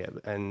approaching it,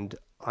 and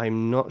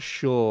I'm not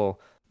sure,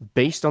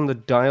 based on the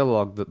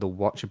dialogue that the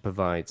Watcher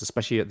provides,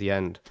 especially at the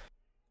end,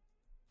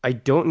 I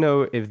don't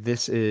know if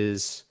this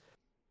is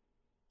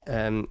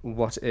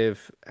what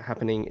if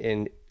happening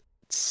in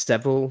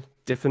several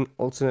different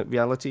alternate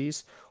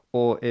realities,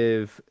 or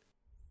if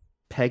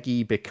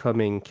Peggy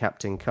becoming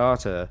Captain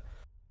Carter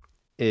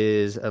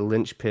is a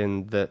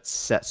linchpin that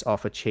sets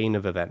off a chain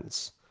of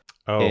events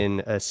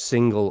in a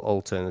single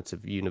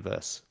alternative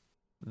universe.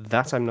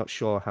 That I'm not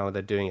sure how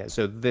they're doing it.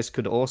 So this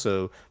could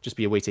also just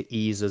be a way to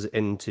ease us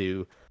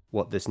into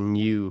what this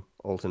new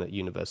alternate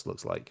universe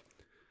looks like.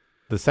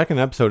 The second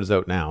episode is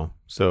out now,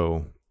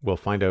 so we'll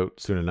find out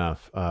soon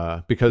enough.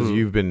 Because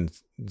you've been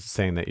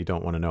saying that you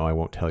don't want to know, I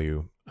won't tell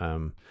you.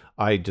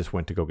 I just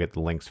went to go get the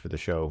links for the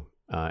show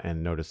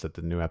and noticed that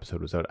the new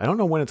episode was out. I don't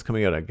know when it's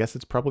coming out. I guess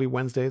it's probably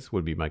Wednesdays,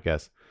 would be my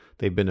guess.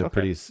 They've been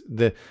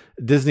the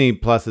Disney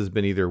Plus has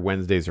been either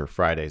Wednesdays or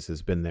Fridays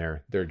has been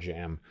their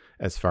jam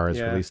as far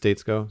as release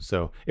dates go.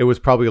 So it was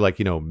probably like,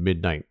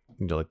 midnight,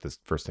 like this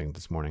first thing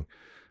this morning.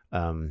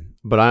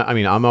 But I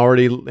mean, I'm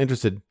already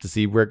interested to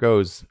see where it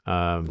goes.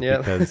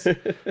 Because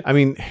I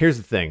mean, here's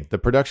the thing. The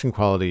production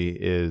quality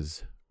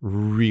is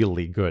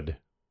really good.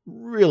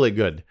 Really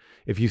good.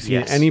 If you've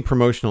seen any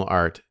promotional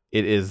art,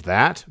 it is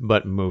that,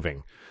 but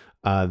moving.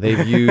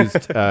 They've used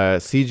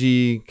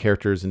CG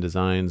characters and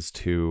designs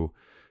to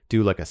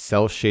do like a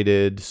cell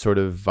shaded sort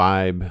of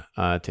vibe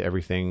to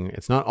everything.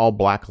 It's not all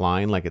black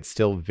line, like it's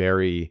still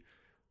very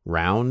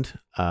round,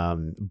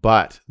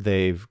 but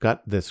they've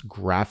got this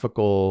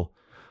graphical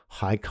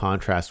high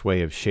contrast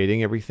way of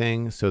shading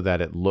everything so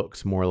that it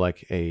looks more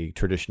like a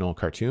traditional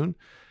cartoon.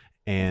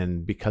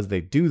 And because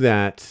they do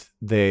that,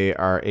 they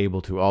are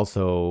able to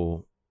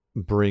also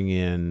bring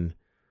in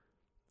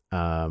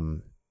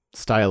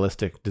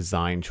stylistic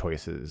design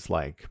choices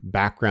like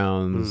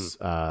backgrounds.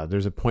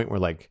 There's a point where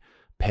like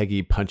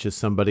Peggy punches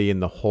somebody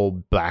and the whole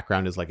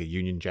background is like a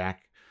Union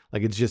Jack.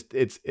 Like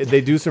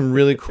they do some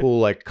really cool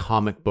like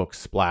comic book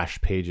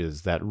splash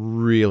pages that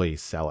really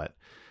sell it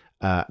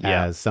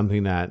as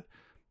something that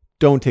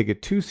don't take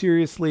it too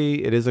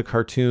seriously. It is a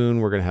cartoon.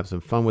 We're going to have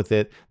some fun with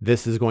it.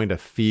 This is going to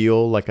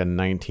feel like a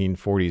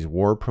 1940s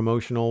war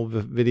promotional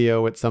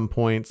video at some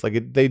points.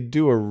 Like they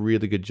do a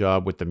really good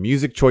job with the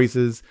music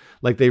choices.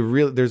 Like they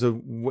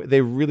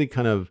really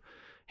kind of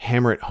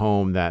hammer it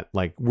home that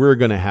like, we're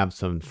going to have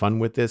some fun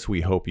with this.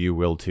 We hope you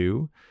will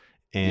too.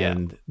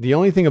 And the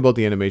only thing about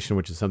the animation,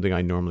 which is something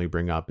I normally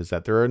bring up, is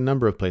that there are a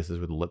number of places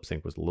where the lip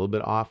sync was a little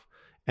bit off.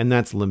 and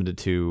that's limited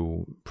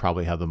to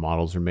probably how the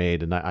models are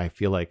made. And I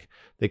feel like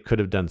they could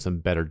have done some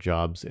better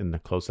jobs in the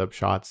close-up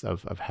shots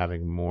of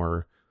having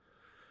more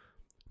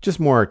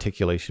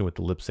articulation with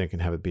the lip sync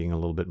and have it being a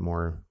little bit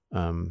more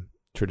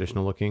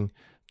traditional looking.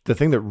 The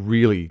thing that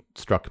really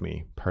struck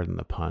me, pardon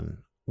the pun,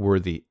 were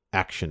the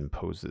action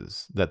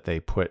poses that they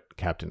put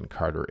Captain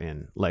Carter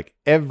in. Like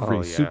every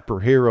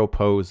superhero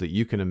pose that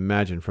you can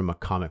imagine from a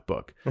comic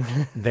book,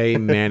 they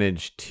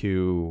managed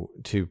to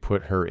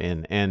put her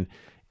in. And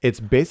it's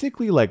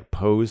basically like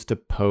pose to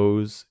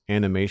pose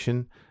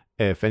animation.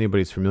 If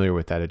anybody's familiar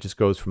with that, it just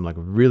goes from like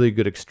a really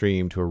good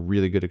extreme to a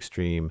really good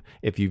extreme.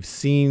 If you've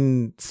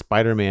seen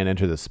Spider-Man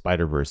Enter the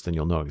Spider-Verse, then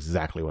you'll know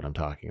exactly what I'm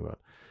talking about.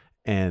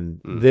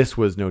 And this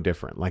was no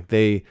different. Like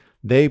they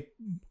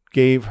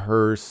gave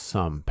her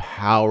some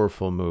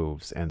powerful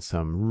moves and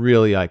some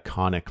really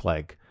iconic,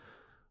 like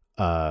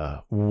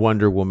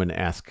Wonder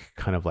Woman-esque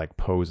kind of like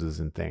poses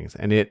and things.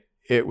 And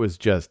it was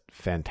just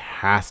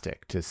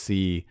fantastic to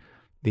see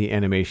the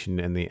animation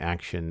and the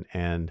action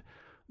and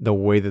the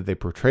way that they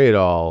portray it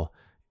all.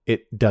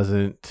 It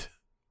doesn't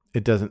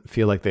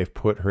feel like they've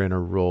put her in a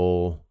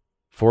role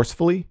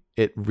forcefully.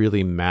 It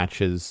really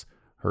matches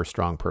her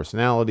strong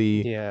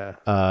personality.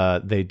 Yeah.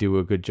 They do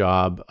a good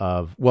job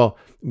of, well,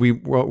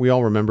 we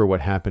all remember what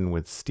happened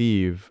with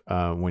Steve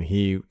when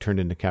he turned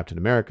into Captain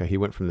America. He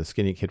went from the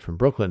skinny kid from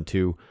Brooklyn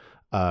to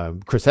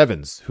Chris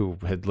Evans, who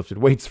had lifted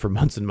weights for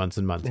months and months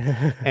and months,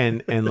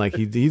 and like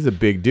he's a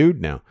big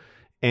dude now,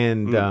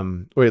 and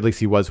or at least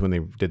he was when they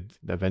did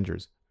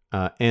Avengers.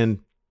 And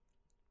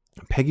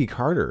Peggy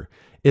Carter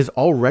is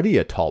already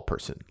a tall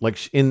person.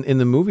 Like in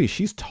the movie,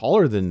 she's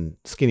taller than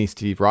skinny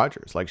Steve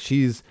Rogers. Like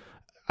she's,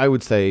 I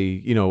would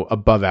say,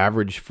 above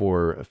average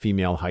for a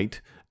female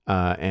height.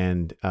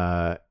 And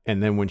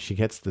then when she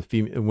gets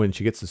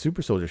the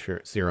super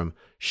soldier serum,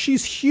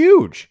 she's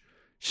huge.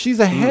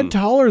 She's a head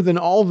taller than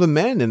all the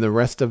men in the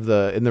rest of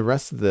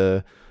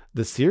the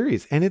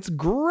series, and it's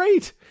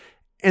great.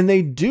 And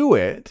they do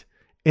it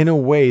in a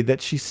way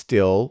that she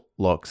still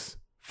looks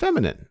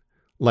feminine.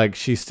 Like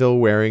she's still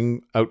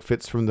wearing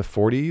outfits from the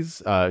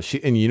 40s. She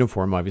in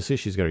uniform, obviously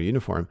she's got her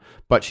uniform,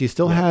 but she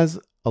still has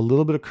a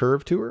little bit of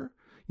curve to her.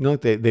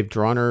 Like they've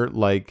drawn her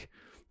like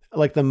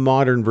the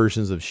modern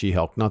versions of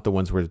She-Hulk, not the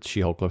ones where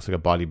She-Hulk looks like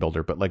a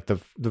bodybuilder, but like the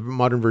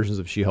modern versions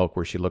of She-Hulk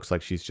where she looks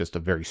like she's just a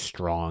very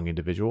strong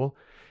individual.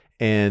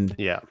 And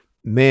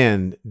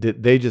man,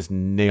 they just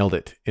nailed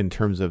it in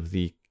terms of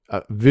the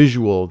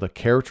visual, the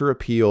character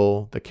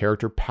appeal, the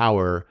character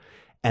power,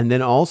 and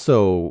then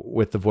also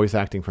with the voice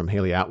acting from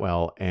Haley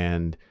Atwell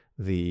and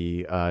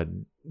the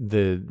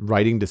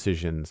writing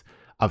decisions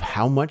of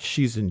how much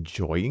she's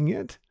enjoying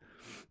it.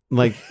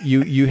 Like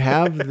you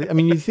have, I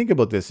mean, you think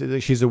about this.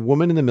 She's a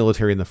woman in the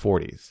military in the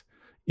 40s,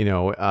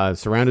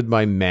 surrounded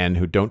by men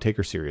who don't take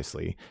her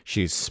seriously.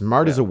 She's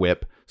smart as a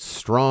whip,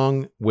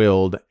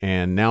 strong-willed,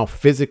 and now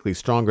physically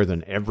stronger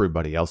than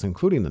everybody else,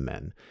 including the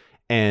men.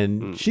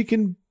 And she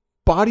can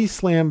body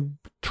slam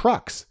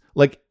trucks,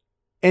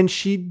 and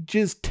she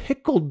just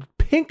tickled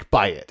pink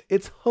by it.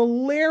 It's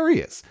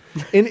hilarious.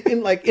 In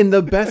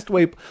the best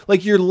way.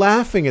 Like you're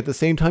laughing at the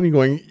same time you're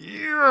going,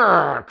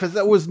 yeah, because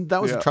that was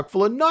a truck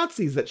full of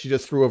Nazis that she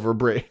just threw over a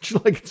bridge.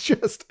 Like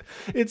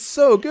it's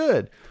so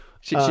good.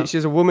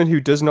 She's a woman who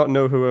does not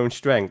know her own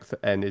strength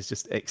and is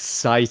just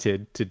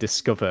excited to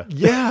discover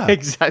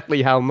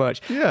exactly how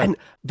much. Yeah. And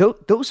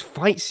those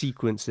fight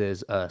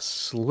sequences are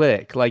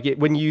slick. Like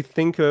when you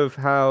think of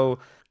how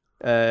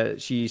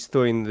she's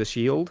throwing the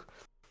shield,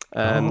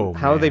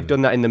 how they've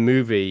done that in the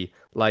movie,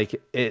 like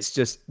it's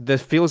just, there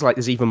feels like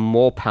there's even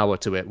more power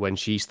to it when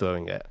she's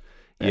throwing it.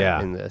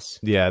 In this.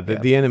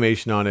 The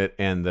animation on it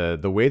and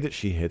the way that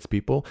she hits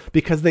people,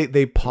 because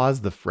they pause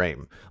the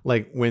frame.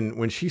 Like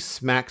when she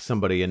smacks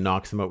somebody and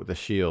knocks them out with a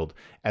shield,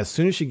 as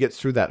soon as she gets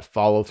through that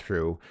follow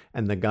through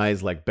and the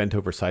guy's like bent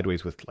over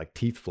sideways with like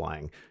teeth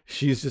flying,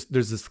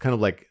 there's this kind of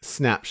like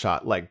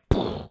snapshot, like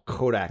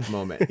Kodak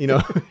moment,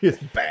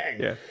 just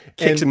bang.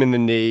 Kicks him in the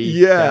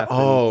knee.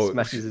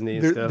 Smashes his knee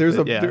and stuff.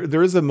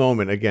 There is a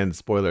moment, again,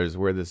 spoilers,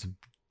 where this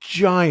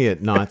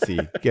giant Nazi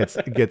gets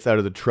out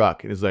of the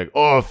truck and is like,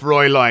 "Oh,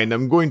 Fräulein,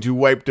 I'm going to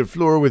wipe the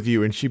floor with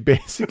you," and she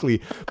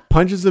basically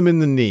punches him in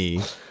the knee,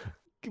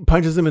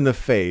 punches him in the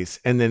face,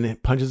 and then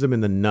punches him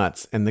in the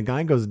nuts, and the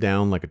guy goes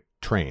down like a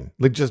train,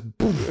 like just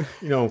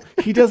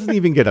he doesn't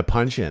even get a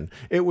punch in.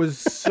 It was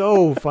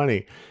so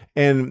funny.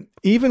 And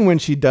even when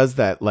she does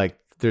that, like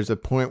there's a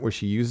point where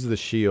she uses the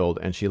shield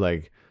and she,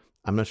 like,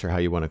 I'm not sure how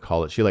you want to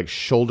call it, she like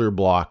shoulder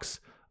blocks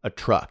a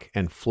truck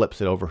and flips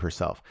it over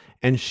herself,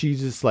 and she's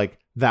just like,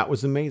 that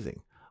was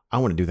amazing. I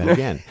want to do that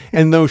again.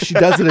 And though she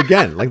does it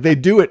again, like they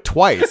do it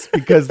twice,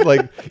 because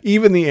like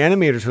even the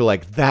animators are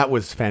like, that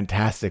was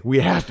fantastic. We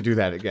have to do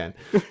that again.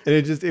 And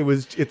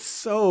it's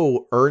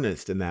so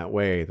earnest in that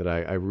way that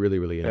I really,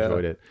 really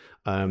enjoyed it.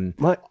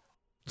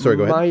 Sorry,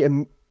 go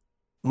ahead.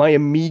 My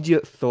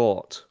immediate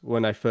thought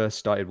when I first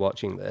started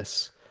watching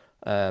this,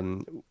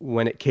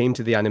 when it came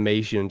to the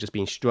animation, just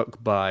being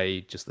struck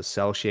by just the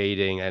cell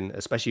shading and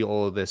especially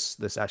all of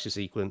this action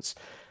sequence,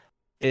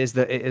 is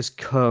that it has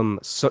come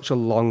such a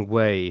long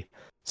way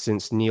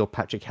since Neil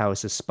Patrick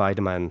Harris's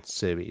Spider-Man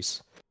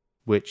series,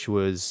 which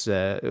was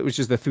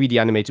just the 3D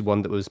animated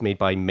one that was made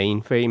by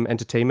Mainframe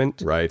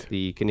Entertainment, Right.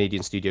 the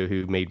Canadian studio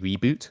who made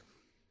Reboot.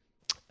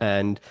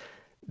 And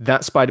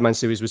that Spider-Man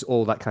series was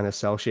all that kind of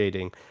cell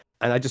shading.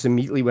 And I just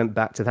immediately went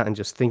back to that and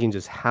just thinking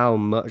just how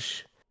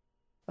much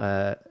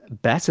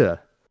better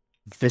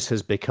this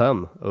has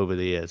become over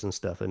the years and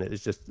stuff. And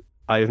it's just,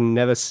 I've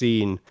never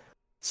seen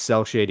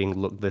cell shading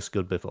look this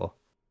good before.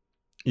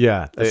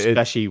 Yeah,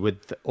 especially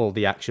with all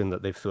the action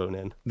that they've thrown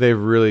in. They've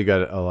really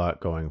got a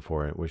lot going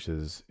for it, which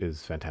is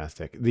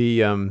fantastic.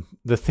 The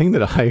thing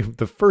that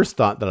the first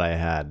thought that I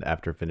had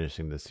after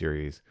finishing the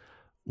series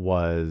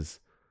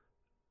was,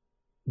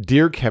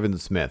 dear Kevin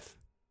Smith,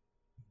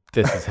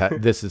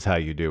 this is how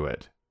you do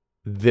it.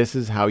 This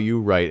is how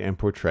you write and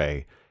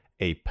portray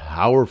a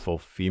powerful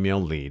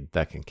female lead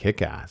that can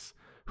kick ass,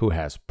 who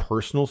has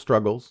personal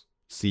struggles,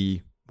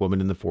 see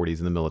woman in the 40s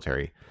in the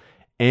military,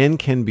 and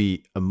can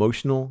be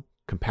emotional,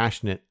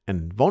 compassionate,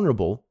 and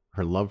vulnerable,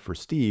 her love for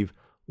Steve,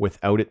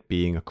 without it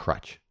being a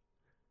crutch.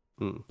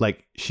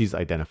 Like, she's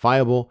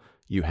identifiable.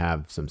 You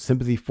have some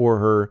sympathy for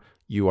her.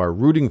 You are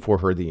rooting for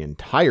her the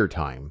entire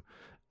time.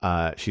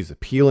 She's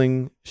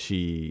appealing.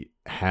 She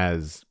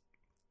has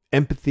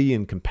empathy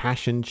and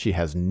compassion. She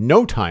has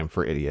no time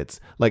for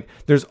idiots. Like,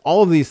 there's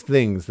all of these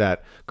things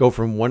that go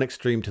from one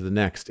extreme to the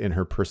next in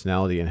her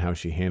personality and how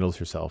she handles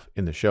herself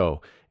in the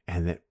show.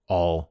 And it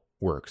all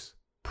works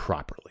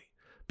properly.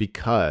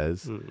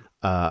 Because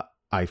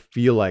I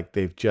feel like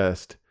they've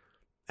just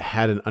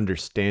had an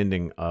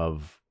understanding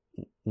of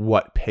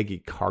what Peggy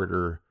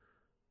Carter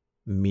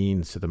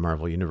means to the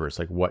Marvel Universe,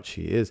 like what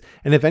she is.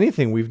 And if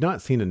anything, we've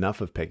not seen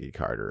enough of Peggy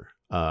Carter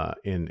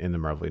in the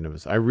Marvel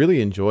Universe. I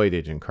really enjoyed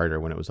Agent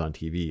Carter when it was on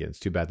TV, and it's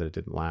too bad that it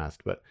didn't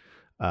last. But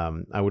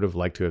I would have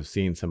liked to have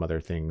seen some other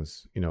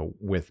things,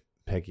 with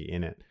Peggy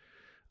in it.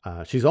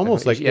 She's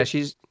almost like,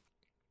 she's.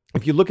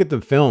 If you look at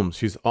the films,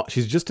 she's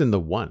just in the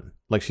one.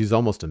 Like, she's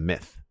almost a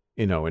myth,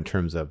 in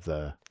terms of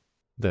the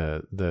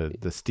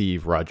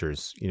Steve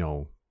Rogers,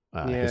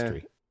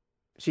 history.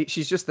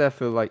 She's just there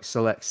for like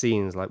select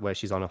scenes, like where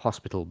she's on a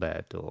hospital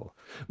bed or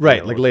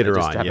right, like later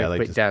just on, have yeah, a like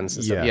quick dance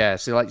and stuff. Yeah,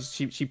 so like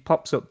she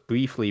pops up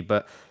briefly,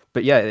 but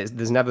yeah,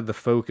 there's never the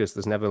focus.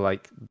 There's never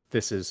like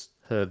this is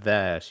her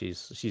there.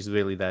 She's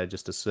really there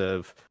just to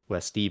serve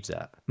where Steve's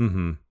at.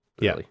 Mm-hmm.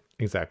 Really. Yeah,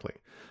 exactly.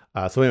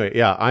 So anyway,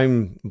 yeah,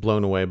 I'm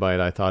blown away by it.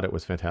 I thought it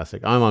was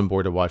fantastic. I'm on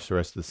board to watch the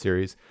rest of the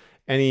series.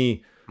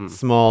 Any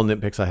small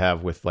nitpicks I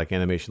have with like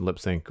animation lip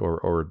sync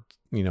or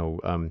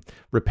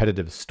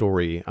repetitive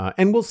story,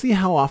 and we'll see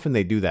how often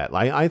they do that.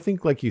 I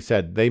think, like you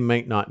said, they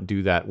might not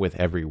do that with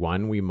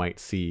everyone. We might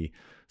see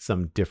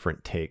some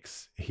different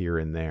takes here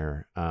and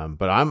there.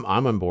 But I'm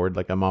on board.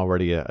 Like, I'm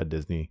already a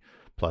Disney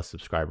Plus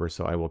subscriber,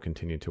 so I will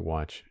continue to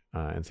watch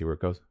and see where it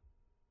goes.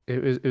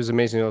 It was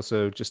amazing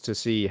also just to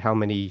see how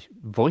many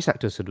voice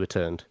actors had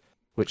returned,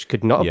 which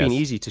could not have been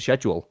easy to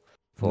schedule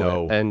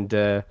for it.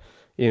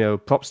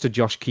 And props to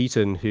Josh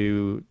Keaton,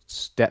 who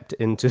stepped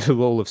into the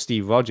role of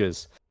Steve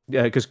Rogers,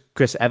 because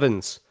Chris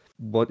Evans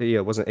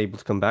wasn't able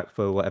to come back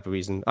for whatever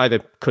reason, either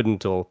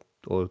couldn't or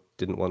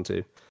didn't want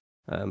to.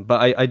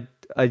 But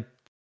I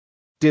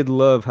did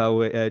love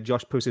how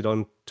Josh posted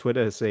on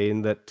Twitter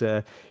saying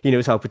that he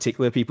knows how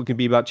particular people can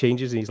be about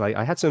changes, and he's like,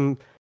 I had some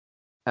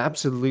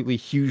absolutely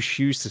huge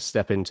shoes to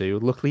step into.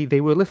 Luckily,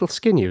 they were a little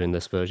skinnier in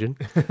this version.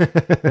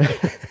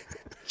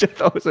 Which I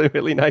thought was a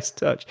really nice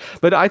touch.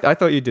 But I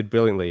thought you did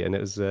brilliantly, and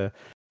it was,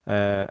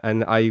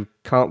 and I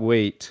can't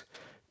wait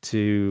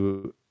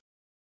to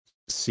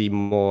see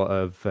more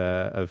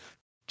of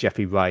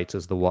Jeffrey Wright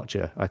as the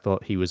Watcher. I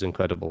thought he was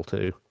incredible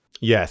too.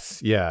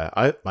 Yes, yeah,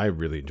 I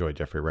really enjoyed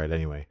Jeffrey Wright.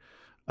 Anyway,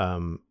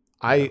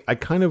 I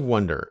kind of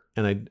wonder,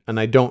 and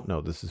I don't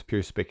know. This is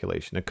pure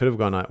speculation. It could have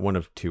gone one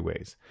of two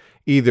ways.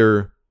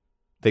 Either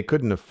they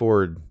couldn't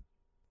afford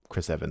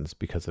Chris Evans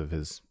because of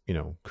his,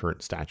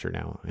 current stature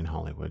now in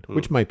Hollywood,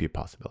 which might be a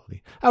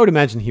possibility. I would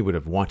imagine he would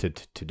have wanted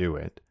to do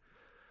it.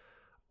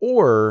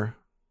 Or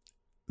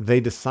they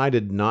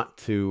decided not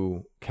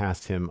to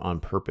cast him on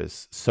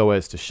purpose so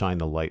as to shine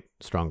the light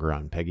stronger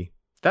on Peggy.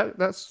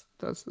 That's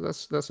a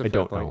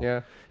fair point.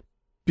 Yeah.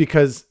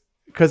 Because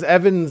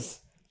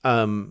Evans,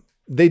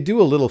 they do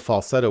a little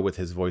falsetto with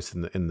his voice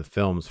in the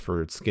films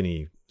for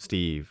Skinny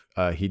Steve.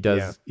 He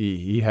does. Yeah.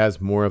 He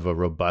has more of a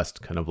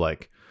robust kind of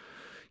like,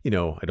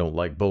 I don't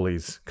like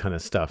bullies kind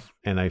of stuff.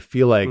 And I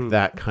feel like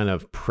that kind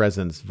of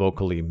presence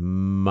vocally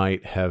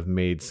might have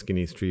made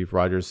Skinny Steve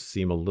Rogers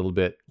seem a little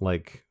bit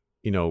like,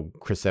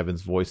 Chris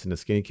Evans' voice in a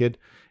Skinny Kid.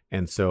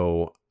 And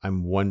so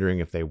I'm wondering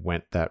if they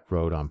went that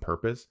road on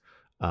purpose.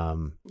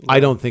 I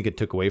don't think it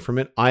took away from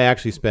it. I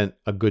actually spent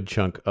a good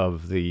chunk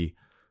of the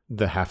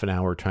half an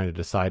hour trying to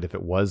decide if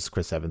it was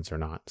Chris Evans or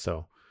not.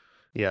 So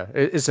yeah,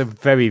 it's a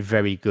very,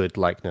 very good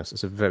likeness.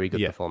 It's a very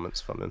good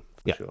performance from him,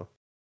 for sure.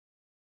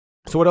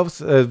 So what else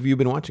have you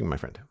been watching, my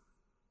friend?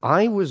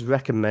 I was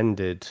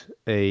recommended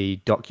a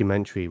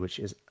documentary which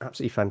is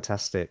absolutely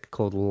fantastic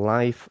called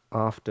Life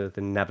After The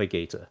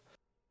Navigator.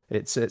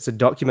 It's a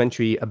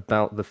documentary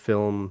about the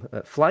film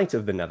Flight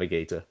of the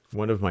Navigator.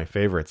 One of my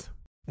favorites.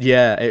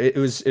 Yeah, it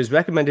was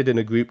recommended in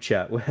a group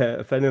chat where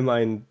a friend of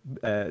mine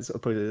sort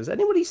of put it, has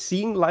anybody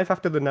seen Life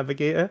After the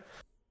Navigator?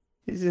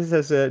 He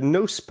says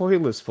no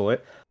spoilers for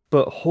it,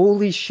 but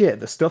holy shit,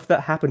 the stuff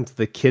that happened to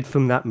the kid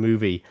from that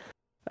movie,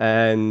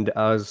 and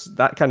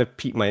that kind of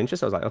piqued my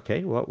interest. I was like,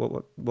 okay,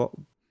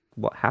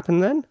 what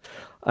happened then?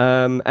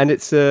 And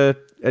it's a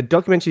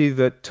documentary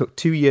that took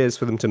 2 years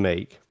for them to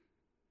make,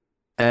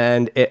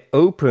 and it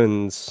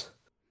opens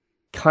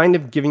kind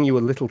of giving you a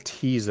little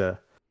teaser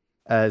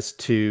as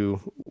to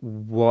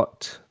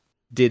what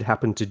did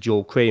happen to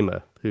Joel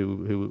Kramer,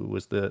 who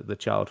was the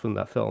child from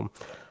that film,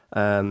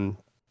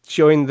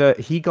 showing that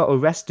he got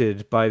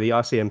arrested by the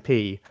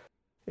RCMP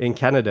in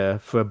Canada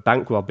for a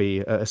bank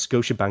robbery at a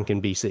Scotiabank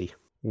in BC.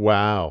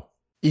 Wow.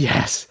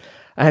 Yes,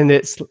 and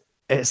it's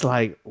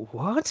like,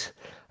 what?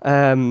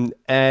 And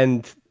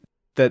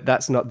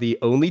that's not the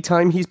only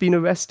time he's been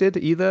arrested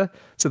either.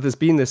 So there's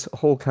been this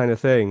whole kind of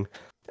thing,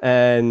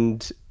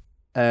 and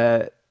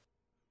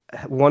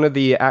one of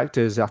the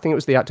actors, I think it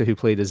was the actor who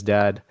played his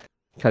dad,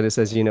 kind of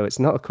says, it's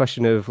not a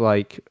question of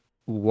like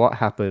what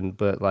happened,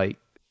 but like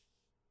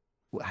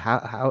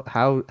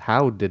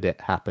how did it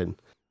happen?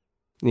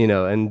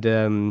 And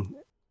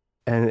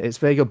it's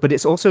very good, but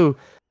it's also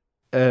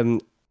a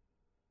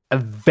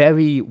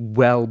very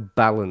well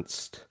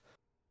balanced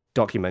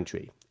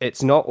documentary.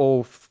 It's not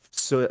all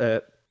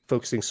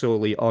focusing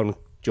solely on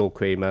Joel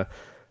Kramer.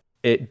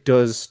 It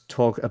does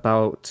talk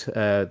about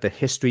the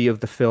history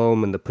of the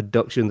film and the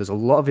production. There's a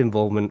lot of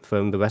involvement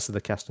from the rest of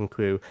the cast and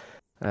crew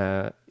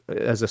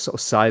as a sort of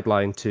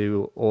sideline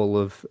to all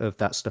of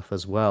that stuff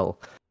as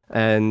well.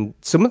 And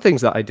some of the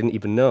things that I didn't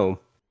even know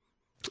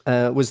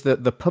was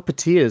that the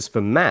puppeteers for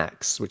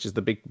Max, which is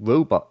the big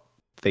robot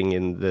thing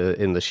in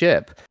the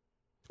ship,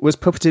 was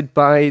puppeted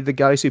by the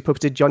guys who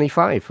puppeted Johnny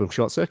Five from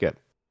Short Circuit.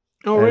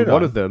 Oh, right.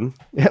 One of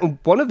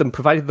them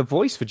provided the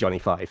voice for Johnny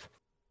Five.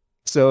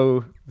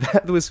 So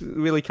that was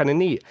really kind of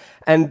neat.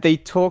 And they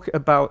talk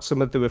about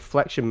some of the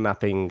reflection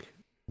mapping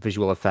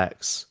visual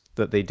effects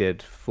that they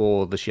did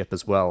for the ship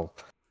as well,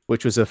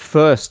 which was a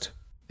first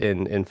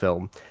in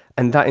film.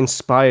 And that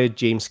inspired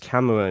James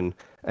Cameron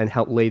and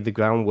helped lay the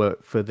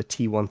groundwork for the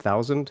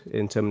T-1000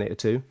 in Terminator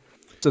 2.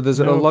 So there's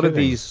a lot of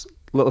these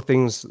little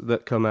things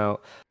that come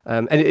out.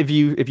 And if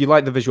you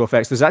like the visual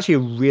effects, there's actually a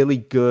really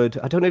good...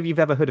 I don't know if you've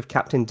ever heard of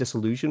Captain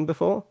Disillusion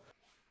before.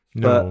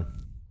 No. But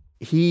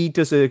he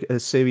does a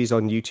series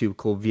on YouTube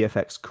called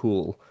VFX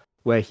Cool,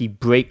 where he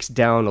breaks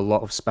down a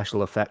lot of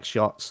special effects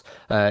shots.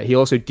 He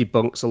also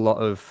debunks a lot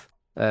of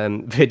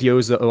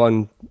videos that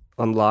are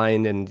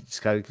online, and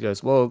just kind of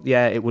goes, well,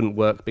 yeah, it wouldn't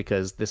work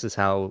because this is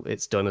how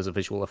it's done as a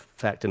visual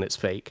effect and it's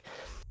fake.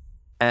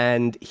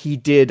 And he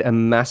did a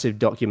massive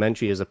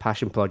documentary as a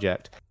passion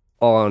project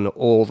on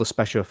all the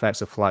special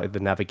effects of Flight of the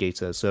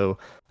Navigator. So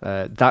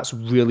that's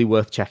really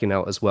worth checking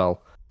out as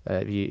well.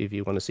 If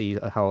you want to see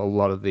how a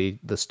lot of the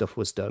stuff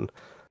was done.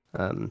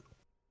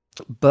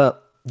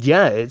 But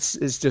yeah, it's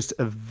just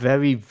a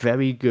very,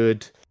 very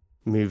good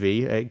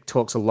movie. It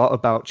talks a lot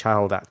about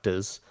child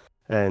actors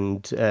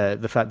and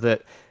the fact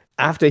that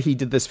after he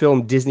did this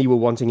film, Disney were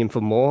wanting him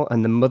for more,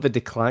 and the mother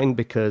declined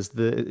because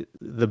the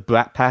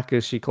Brat Pack,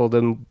 as she called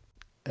them,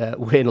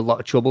 were in a lot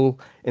of trouble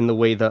in the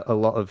way that a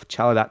lot of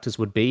child actors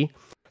would be.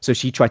 So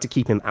she tried to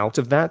keep him out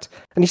of that,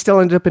 and he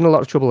still ended up in a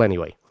lot of trouble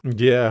anyway.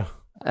 Yeah.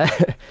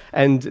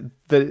 And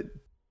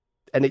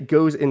it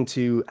goes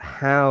into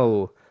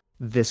how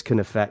this can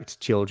affect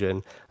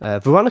children.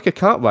 Veronica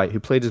Cartwright, who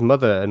played his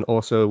mother and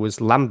also was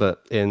Lambert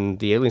in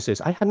the Alien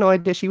series, I had no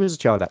idea she was a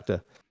child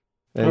actor.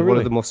 And really? One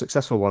of the more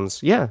successful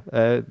ones. Yeah,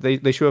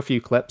 they show a few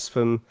clips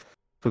from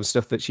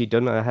stuff that she'd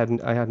done. I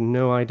had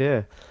no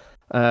idea.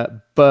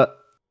 But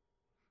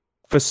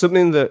for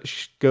something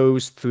that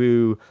goes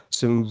through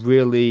some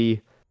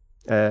really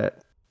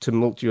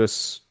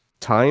tumultuous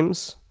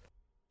times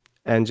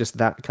and just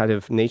that kind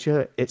of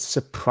nature, it's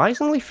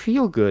surprisingly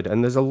feel good,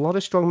 and there's a lot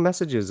of strong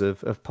messages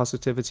of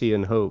positivity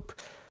and hope.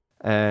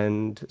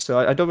 And so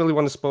I don't really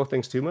want to spoil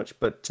things too much,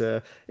 but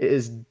it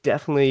is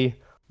definitely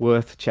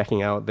worth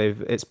checking out.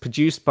 It's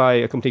produced by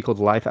a company called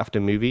Life After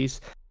Movies.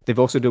 They've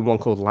also done one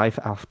called Life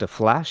After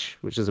Flash,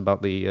 which is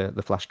about the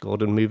Flash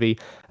Gordon movie,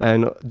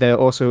 and they're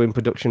also in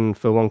production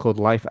for one called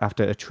Life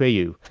After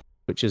Atreyu,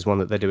 which is one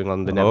that they're doing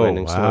on the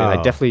Neverending Story. And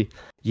I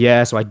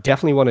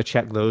definitely want to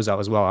check those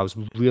out as well. I was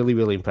really,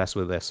 really impressed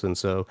with this, and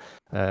so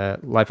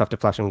Life After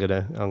Flash, I'm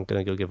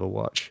gonna go give a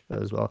watch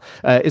as well.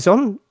 It's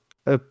on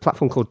a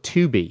platform called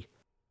Tubi,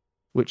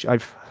 which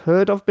I've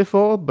heard of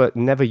before but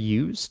never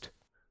used.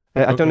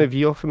 I don't know if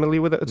you're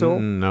familiar with it at all.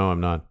 No, I'm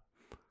not.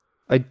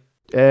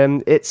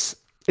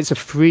 It's a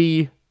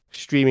free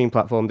streaming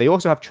platform. They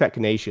also have Trek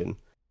Nation,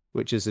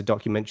 which is a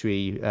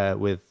documentary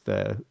with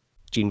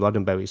Gene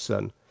Roddenberry's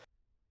son.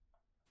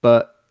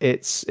 But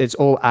it's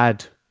all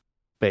ad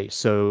based.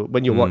 So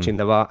when you're watching,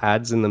 there are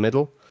ads in the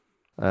middle.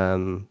 I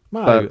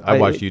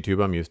watch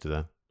YouTube. I'm used to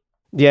that.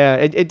 Yeah,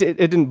 it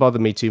didn't bother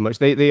me too much.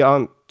 They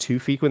aren't too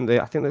frequent.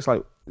 I think there's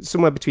like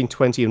somewhere between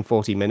 20 and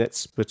 40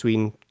 minutes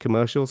between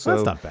commercials.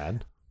 That's So not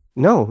bad.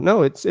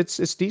 no, it's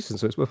decent,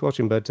 so it's worth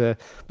watching. But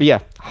yeah,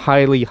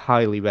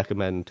 highly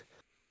recommend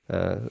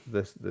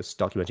this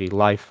documentary,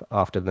 Life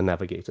After the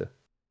Navigator.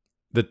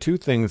 The two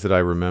things that I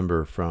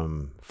remember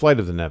from Flight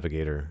of the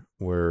Navigator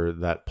were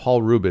that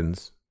Paul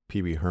Rubens,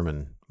 Pee-wee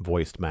Herman,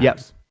 voiced Max, Yep.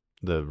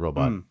 the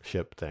robot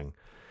ship thing.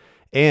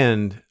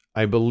 And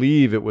I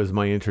believe it was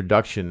my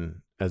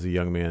introduction as a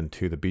young man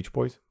to the Beach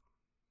Boys.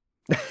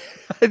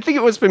 I think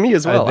it was for me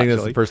as well. I think actually,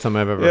 that's the first time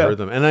I've ever heard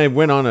them. And I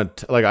went on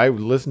I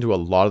listened to a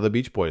lot of the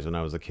Beach Boys when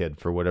I was a kid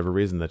for whatever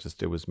reason.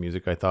 It was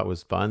music I thought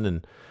was fun.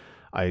 And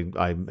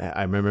I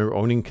remember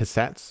owning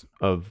cassettes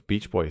of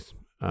Beach Boys.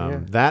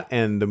 That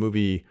and the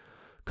movie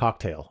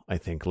Cocktail, I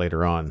think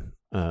later on,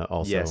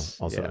 also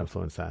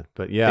influenced that.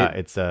 But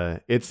yeah,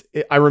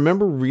 I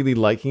remember really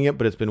liking it,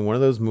 but it's been one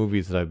of those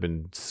movies that I've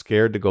been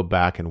scared to go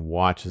back and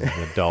watch as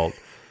an adult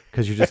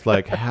because you're just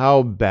like,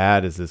 how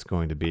bad is this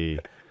going to be?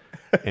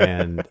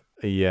 And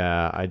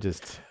yeah,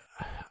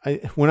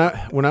 when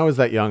I was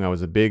that young, I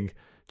was a big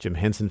Jim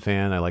Henson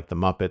fan. I liked the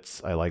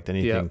Muppets. I liked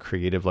anything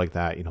creative like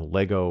that,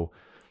 Lego,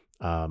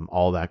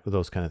 all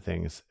those kind of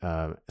things.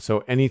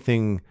 So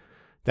anything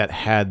that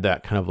had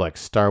that kind of like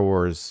Star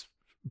Wars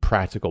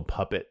practical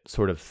puppet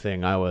sort of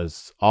thing, I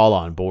was all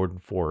on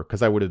board for,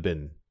 because I would have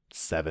been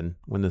 7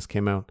 when this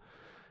came out.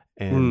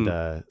 And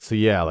so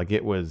yeah, like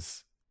it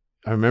was,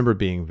 I remember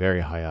being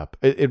very high up.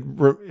 It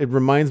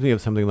reminds me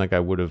of something like I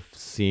would have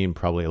seen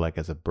probably like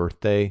as a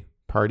birthday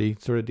party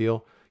sort of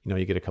deal.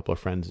 You get a couple of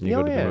friends and you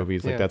go to the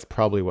movies. Like that's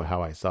probably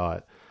how I saw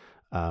it.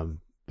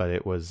 But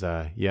it was,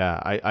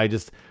 I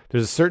just,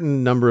 there's a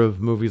certain number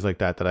of movies like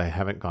that I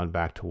haven't gone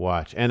back to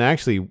watch. And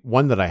actually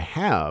one that I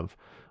have,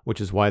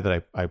 which is why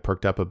that I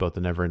perked up about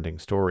the Neverending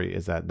Story,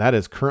 is that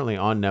is currently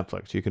on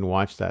Netflix. You can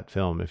watch that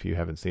film if you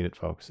haven't seen it,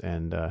 folks.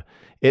 And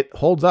it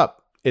holds up.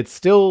 It's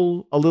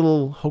still a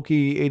little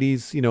hokey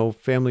 80s,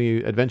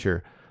 family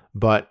adventure,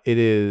 but it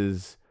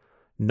is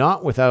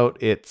not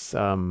without its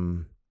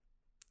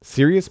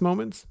serious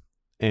moments.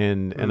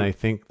 And I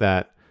think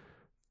that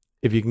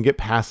if you can get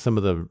past some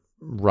of the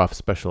rough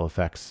special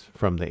effects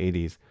from the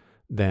 80s,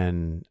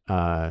 then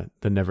the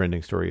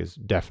Neverending Story is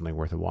definitely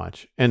worth a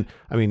watch. And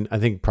I mean, I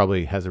think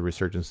probably has a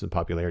resurgence in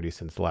popularity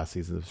since the last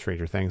season of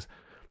Stranger Things,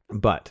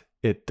 but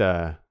it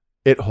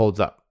holds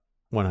up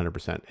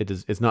 100%.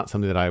 It's not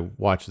something that I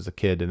watched as a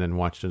kid and then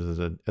watched it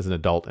as an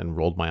adult and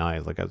rolled my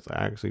eyes. Like I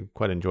actually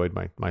quite enjoyed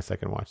my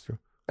second watch through.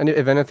 And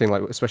if anything,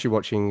 like especially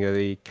watching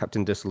the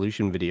Captain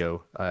Dissolution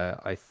video,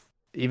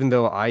 even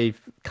though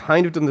I've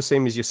kind of done the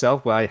same as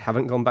yourself, where I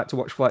haven't gone back to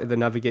watch Flight of the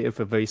Navigator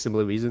for very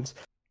similar reasons,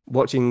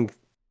 watching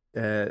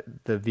the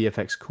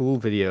VFX Cool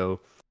video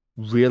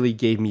really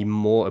gave me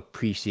more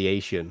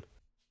appreciation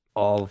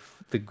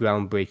of the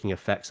groundbreaking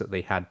effects that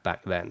they had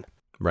back then.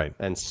 Right.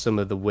 And some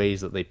of the ways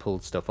that they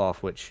pulled stuff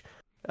off, which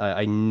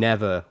I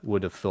never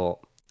would have thought.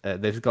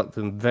 They've got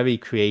some very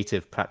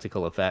creative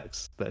practical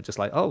effects that are just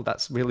like, oh,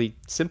 that's really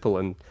simple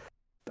and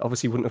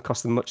obviously wouldn't have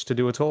cost them much to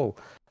do at all.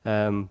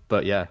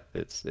 But yeah,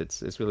 it's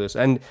really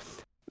awesome. And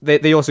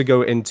they also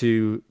go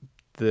into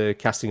the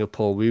casting of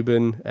Paul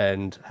Rubin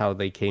and how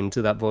they came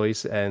to that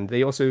voice, and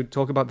they also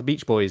talk about the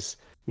Beach Boys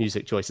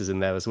music choices in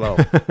there as well.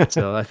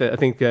 So I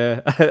think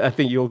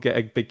you'll get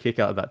a big kick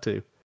out of that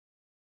too.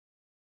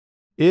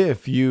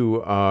 If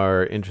you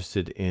are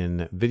interested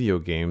in video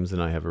games, then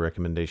I have a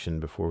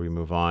recommendation before we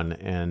move on,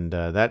 and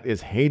that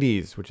is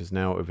Hades, which is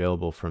now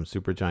available from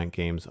Supergiant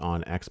Games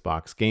on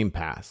Xbox Game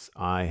Pass.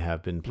 I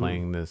have been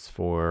playing this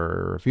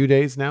for a few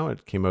days now.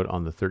 It came out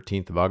on the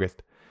 13th of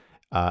August,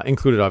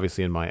 included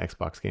obviously in my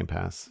Xbox Game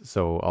Pass,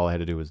 so all I had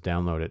to do was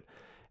download it.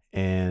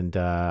 And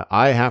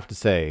I have to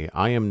say,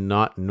 I am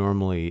not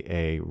normally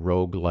a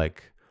roguelike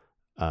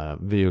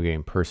video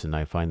game person.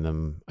 I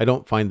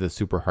don't find the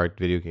super hard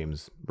video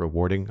games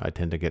rewarding. I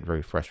tend to get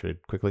very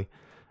frustrated quickly.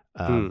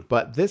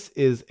 But this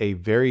is a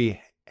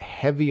very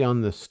heavy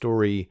on the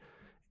story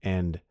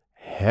and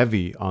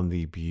heavy on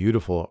the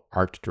beautiful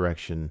art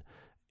direction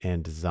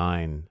and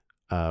design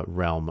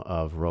realm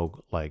of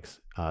roguelikes.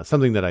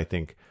 Something that I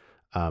think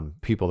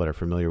people that are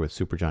familiar with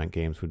Supergiant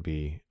Games would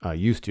be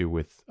used to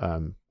with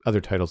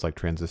other titles like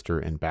Transistor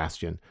and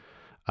Bastion.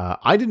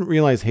 I didn't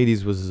realize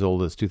Hades was as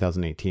old as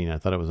 2018. I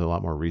thought it was a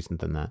lot more recent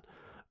than that.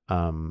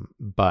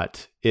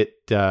 But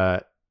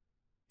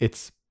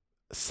it's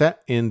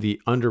set in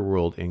the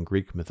underworld in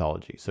Greek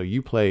mythology. So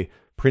you play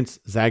Prince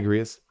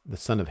Zagreus, the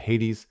son of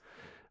Hades,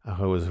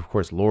 who is, of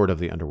course, lord of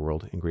the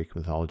underworld in Greek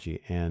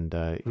mythology. And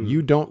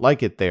you don't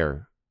like it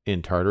there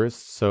in Tartarus.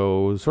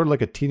 So sort of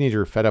like a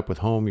teenager fed up with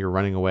home, you're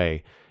running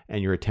away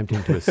and you're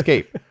attempting to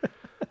escape.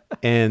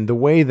 And the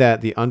way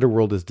that the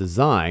underworld is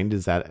designed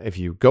is that if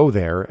you go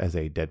there as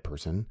a dead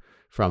person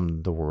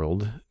from the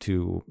world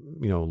to,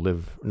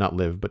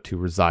 but to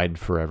reside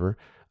forever,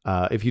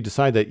 if you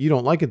decide that you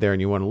don't like it there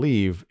and you want to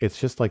leave, it's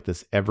just like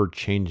this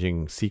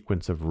ever-changing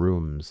sequence of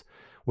rooms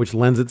which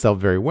lends itself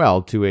very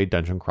well to a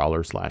dungeon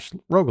crawler slash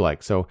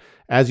roguelike. So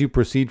as you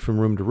proceed from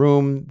room to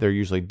room, they're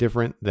usually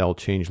different. They'll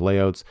change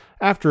layouts.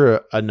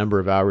 After a number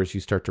of hours, you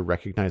start to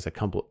recognize a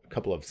couple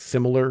of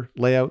similar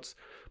layouts,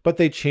 but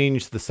they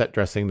change the set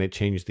dressing, they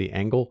change the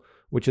angle,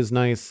 which is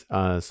nice.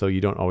 So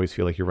you don't always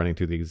feel like you're running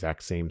through the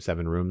exact same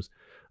 7 rooms.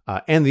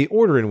 And the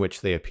order in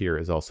which they appear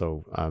is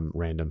also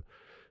random.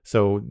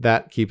 So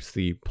that keeps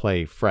the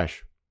play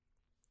fresh.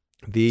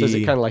 So is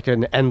it kind of like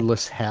an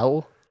endless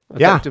hell,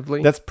 effectively?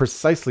 Yeah, that's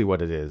precisely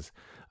what it is.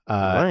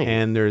 Right.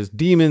 And there's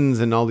demons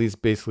and all these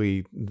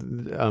basically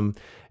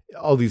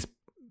all these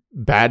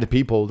bad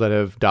people that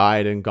have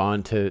died and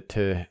gone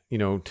to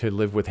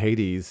live with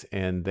Hades,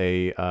 and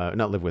they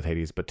not live with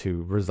Hades, but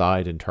to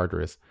reside in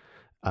Tartarus.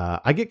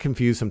 I get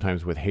confused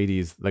sometimes with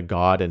Hades the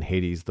god and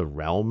Hades the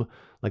realm.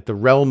 Like the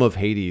realm of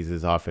Hades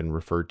is often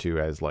referred to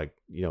as like,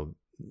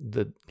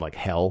 the like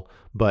hell,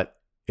 but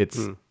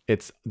it's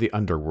the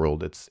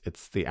underworld. It's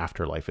the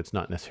afterlife. It's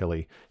not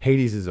necessarily,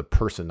 Hades is a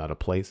person, not a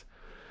place.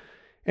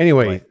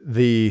 Anyway, Right.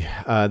 the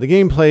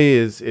gameplay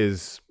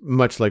is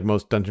much like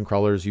most dungeon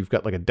crawlers. You've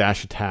got like a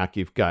dash attack.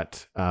 You've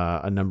got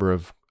a number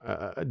of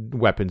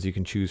weapons you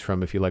can choose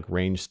from. If you like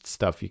ranged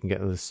stuff, you can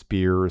get a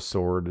spear, a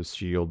sword, a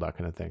shield, that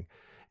kind of thing.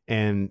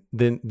 And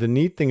then the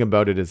neat thing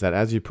about it is that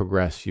as you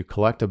progress, you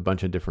collect a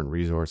bunch of different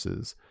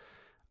resources.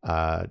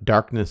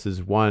 Darkness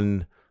is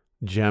one,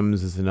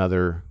 gems is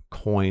another,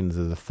 coins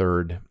is a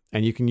third,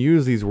 and you can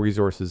use these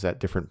resources at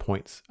different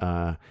points.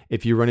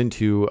 If you run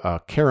into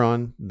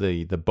Charon,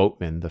 the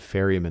boatman, the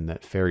ferryman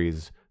that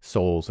ferries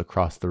souls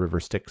across the river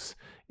Styx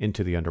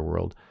into the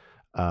underworld,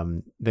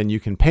 then you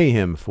can pay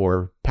him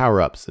for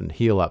power-ups and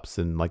heal-ups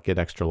and like get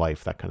extra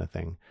life, that kind of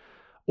thing.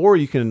 Or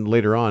you can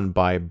later on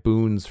buy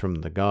boons from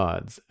the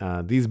gods.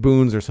 These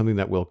boons are something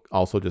that will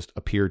also just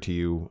appear to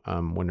you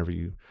whenever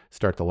you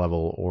start the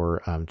level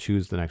or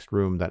choose the next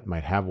room that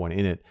might have one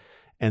in it.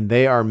 And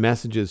they are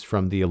messages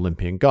from the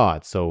Olympian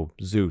gods. So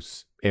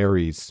Zeus,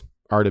 Ares,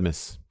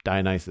 Artemis,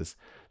 Dionysus,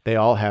 they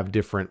all have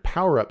different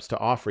power-ups to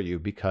offer you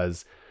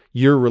because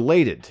you're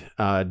related.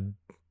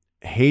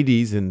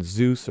 Hades and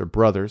Zeus are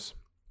brothers.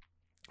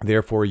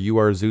 Therefore, you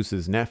are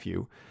Zeus's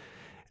nephew.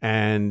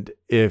 And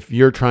if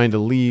you're trying to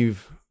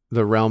leave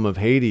the realm of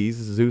Hades,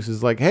 Zeus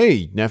is like,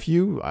 hey,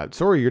 nephew,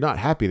 sorry you're not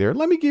happy there.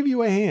 Let me give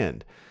you a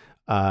hand.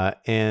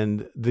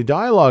 And the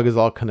dialogue is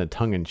all kind of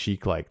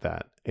tongue-in-cheek like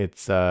that.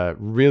 It's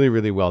really,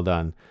 really well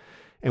done.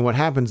 And what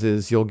happens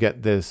is you'll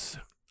get this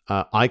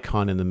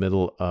icon in the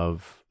middle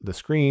of the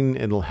screen.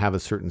 It'll have a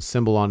certain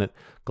symbol on it.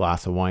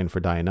 Glass of wine for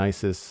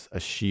Dionysus,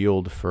 a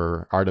shield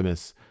for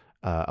Artemis,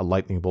 a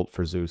lightning bolt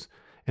for Zeus.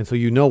 And so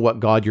you know what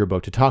god you're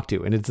about to talk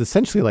to. And it's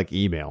essentially like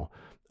email.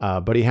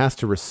 But he has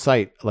to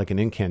recite like an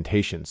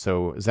incantation.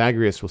 So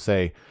Zagreus will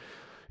say,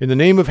 in the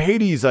name of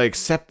Hades, I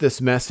accept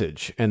this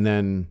message. And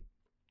then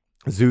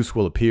Zeus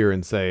will appear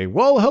and say,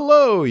 well,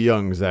 hello,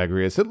 young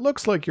Zagreus. It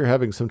looks like you're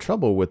having some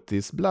trouble with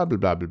this blah, blah,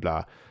 blah, blah,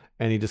 blah.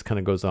 And he just kind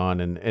of goes on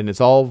and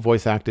it's all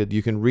voice acted.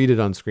 You can read it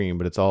on screen,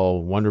 but it's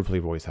all wonderfully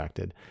voice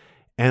acted.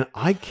 And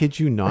I kid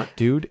you not,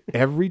 dude,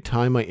 every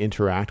time I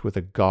interact with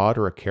a god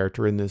or a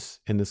character in this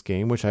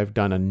game, which I've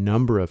done a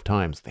number of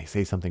times, they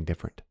say something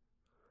different.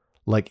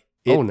 Like,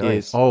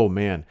 Nice. Oh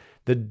man,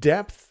 the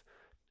depth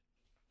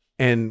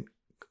and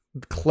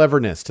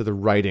cleverness to the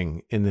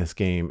writing in this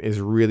game is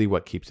really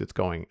what keeps it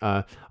going.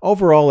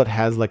 Overall, it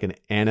has like an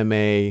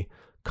anime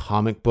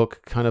comic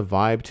book kind of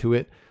vibe to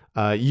it.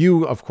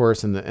 You, of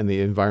course, and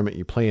the environment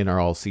you play in are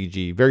all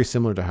CG, very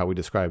similar to how we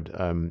described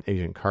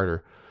Agent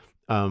Carter.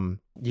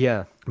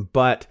 Yeah.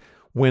 But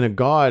when a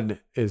god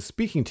is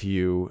speaking to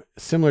you,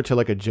 similar to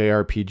like a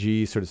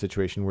JRPG sort of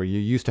situation where you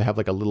used to have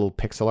like a little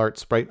pixel art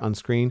sprite on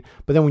screen,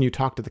 but then when you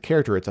talk to the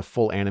character, it's a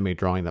full anime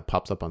drawing that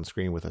pops up on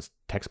screen with a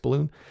text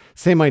balloon.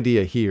 Same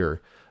idea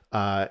here.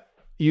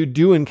 You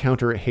do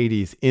encounter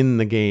Hades in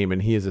the game,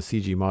 and he is a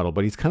CG model,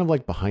 but he's kind of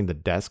like behind the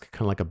desk,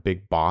 kind of like a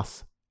big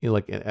boss,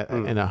 like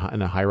in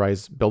a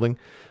high-rise building,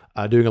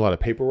 doing a lot of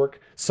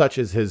paperwork, such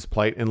as his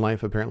plight in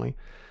life, apparently.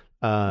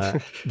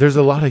 There's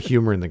a lot of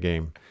humor in the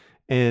game.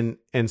 And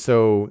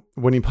so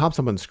when he pops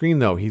up on screen,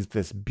 though, he's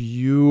this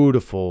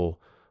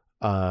beautiful,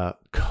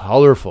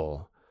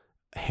 colorful,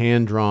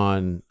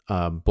 hand-drawn,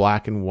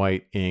 black and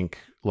white ink,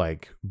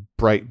 like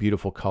bright,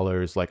 beautiful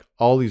colors, like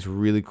all these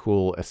really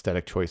cool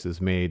aesthetic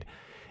choices made.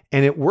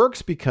 And it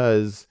works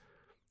because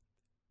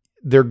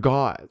they're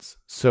gods.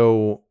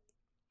 So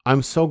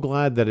I'm so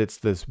glad that it's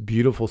this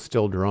beautiful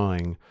still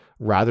drawing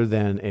rather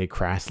than a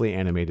crassly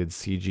animated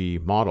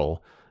CG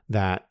model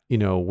that,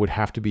 would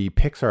have to be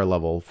Pixar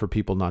level for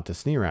people not to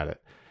sneer at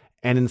it.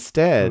 And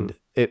instead,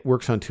 it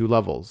works on 2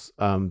 levels.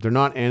 They're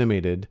not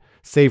animated,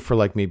 save for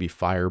like maybe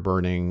fire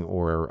burning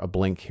or a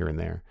blink here and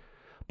there.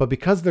 But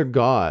because they're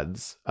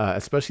gods,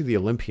 especially the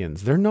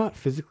Olympians, they're not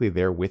physically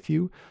there with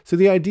you. So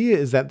the idea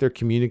is that they're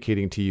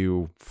communicating to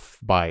you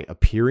by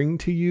appearing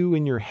to you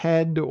in your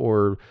head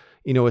or,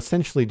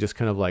 essentially just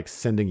kind of like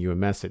sending you a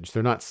message.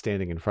 They're not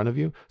standing in front of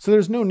you. So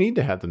there's no need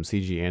to have them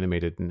CG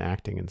animated and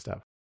acting and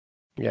stuff.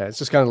 Yeah, it's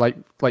just kind of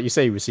like you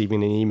say,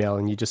 receiving an email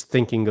and you're just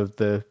thinking of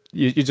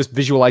you're just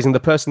visualizing the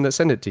person that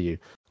sent it to you.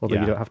 Although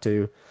you Yeah. don't have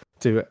to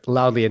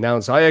loudly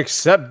announce, "I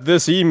accept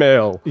this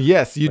email."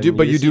 Yes, you do, When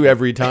but you do see it.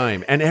 every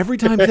time. And every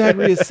time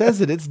Zagreus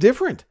says it, it's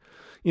different.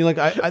 You know,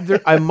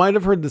 like I might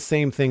have heard the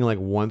same thing like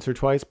once or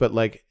twice, but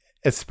like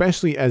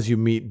especially as you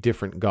meet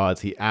different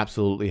gods, he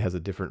absolutely has a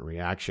different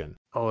reaction.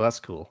 Oh, that's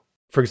cool.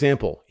 For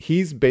example,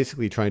 he's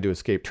basically trying to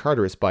escape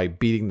Tartarus by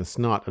beating the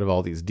snot out of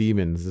all these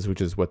demons,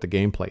 which is what the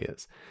gameplay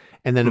is.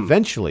 And then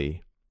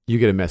eventually you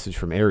get a message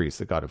from Ares,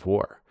 the god of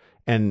war.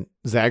 And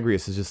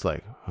Zagreus is just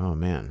like, oh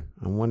man,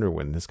 I wonder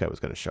when this guy was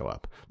going to show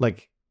up.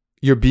 Like,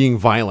 you're being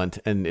violent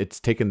and it's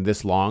taken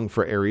this long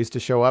for Ares to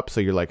show up.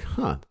 So you're like,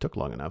 huh, it took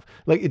long enough.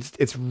 Like,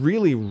 it's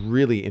really,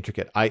 really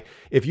intricate.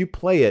 If you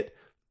play it,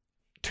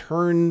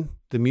 turn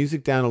the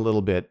music down a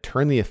little bit,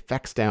 turn the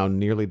effects down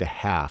nearly to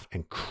half,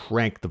 and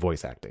crank the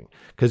voice acting,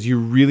 because you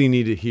really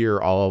need to hear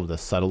all of the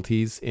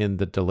subtleties in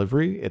the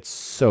delivery. It's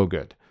so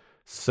good.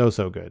 So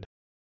good.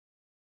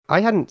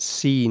 I hadn't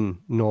seen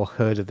nor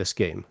heard of this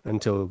game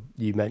until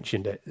you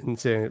mentioned it, and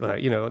so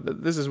like,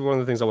 this is one of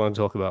the things I want to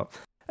talk about.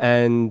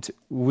 And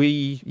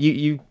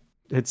you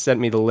had sent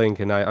me the link,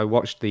 and I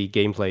watched the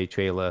gameplay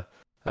trailer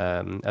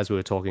as we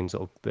were talking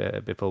sort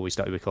of before we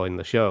started recording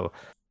the show,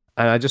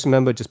 and I just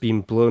remember just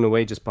being blown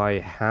away just by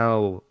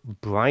how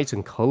bright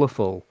and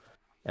colorful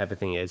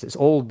everything is. It's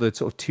all the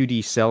sort of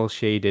 2D cell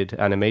shaded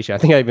animation. I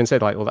think I even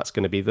said like, well, that's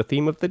going to be the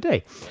theme of the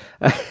day.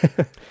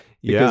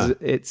 Because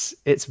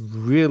it's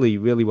really,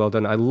 really well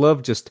done. I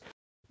love just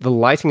the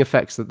lighting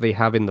effects that they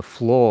have in the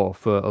floor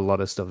for a lot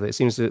of stuff. It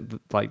seems that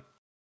like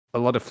a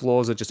lot of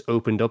floors are just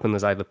opened up and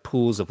there's either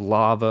pools of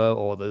lava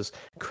or there's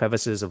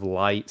crevices of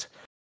light,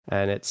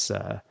 and it's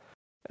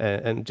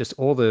and just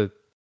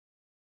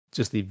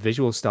the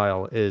visual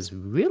style is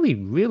really,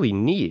 really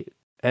neat.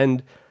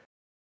 And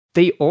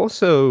they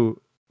also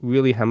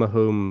really hammer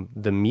home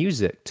the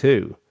music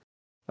too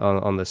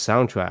on the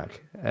soundtrack,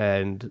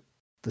 and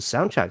the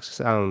soundtrack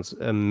sounds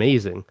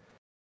amazing.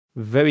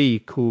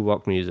 Very cool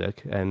rock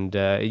music. And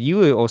you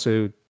were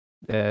also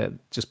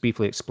just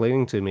briefly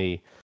explaining to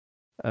me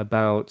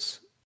about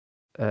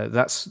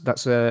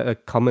that's a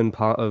common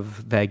part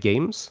of their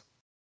games.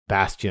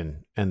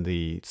 Bastion and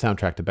the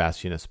soundtrack to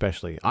Bastion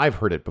especially. I've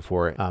heard it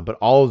before, but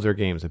all of their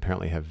games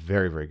apparently have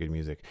very, very good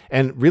music.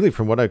 And really,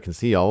 from what I can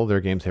see, all of their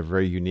games have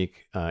very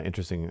unique,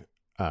 interesting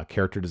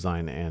character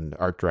design and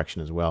art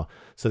direction as well.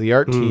 So the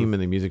art team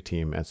and the music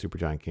team at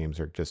Supergiant Games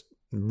are just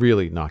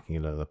really knocking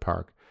it out of the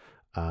park.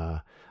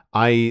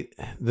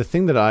 The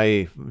thing that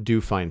I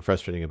do find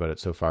frustrating about it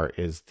so far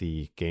is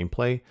the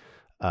gameplay.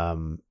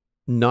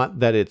 Not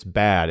that it's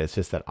bad, it's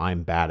just that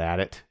I'm bad at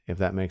it, if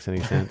that makes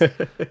any sense.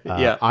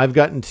 Yeah. I've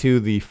gotten to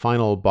the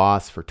final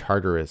boss for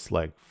Tartarus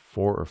like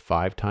 4 or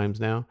 5 times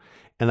now,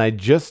 and I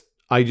just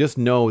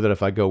know that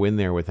if I go in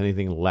there with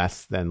anything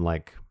less than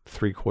like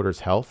 3/4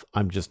 health,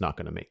 I'm just not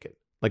going to make it.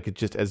 Like, it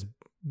just, as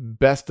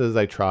best as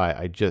I try,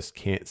 I just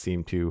can't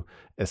seem to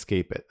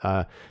escape it.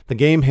 The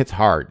game hits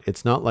hard.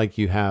 It's not like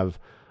you have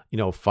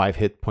 5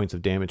 hit points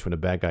of damage when a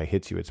bad guy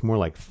hits you. It's more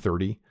like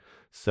 30.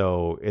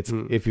 So it's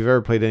if you've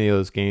ever played any of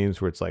those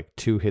games where it's like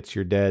 2 hits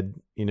you're dead,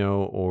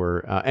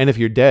 or and if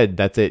you're dead,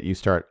 that's it. You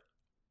start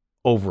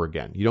over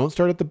again. You don't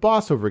start at the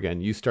boss over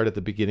again. You start at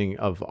the beginning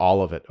of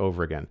all of it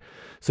over again.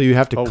 So you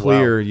have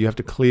to you have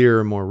to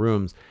clear more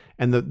rooms.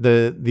 And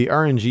the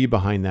RNG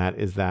behind that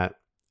is that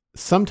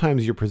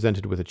sometimes you're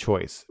presented with a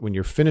choice. When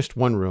you're finished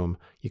one room,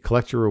 you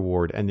collect your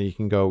reward, and then you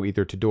can go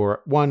either to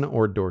door 1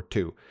 or door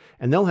 2,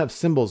 and they'll have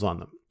symbols on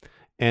them.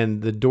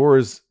 And the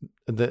doors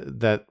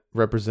that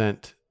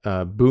represent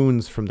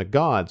boons from the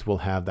gods will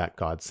have that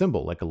god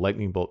symbol. Like a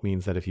lightning bolt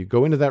means that if you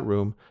go into that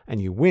room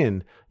and you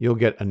win, you'll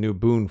get a new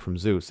boon from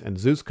Zeus. And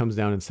Zeus comes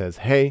down and says,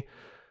 hey,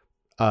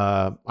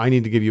 I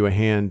need to give you a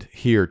hand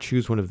here.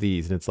 Choose one of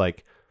these. And it's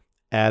like,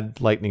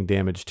 add lightning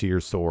damage to your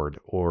sword,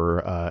 or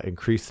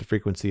increase the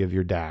frequency of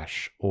your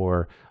dash,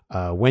 or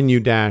when you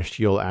dash,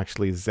 you'll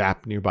actually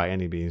zap nearby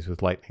enemies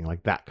with lightning,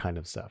 like that kind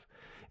of stuff.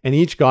 And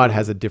each god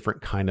has a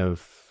different kind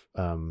of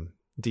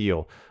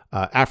deal.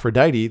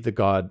 Aphrodite, the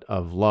god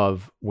of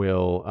love,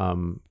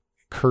 will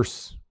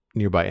curse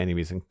nearby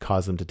enemies and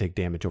cause them to take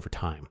damage over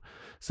time.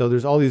 So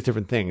there's all these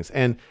different things,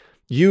 and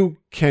you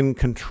can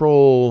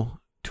control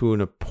to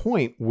a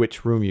point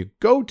which room you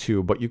go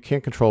to, but you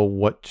can't control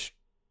what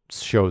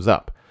shows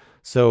up.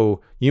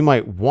 So you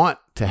might want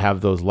to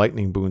have those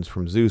lightning boons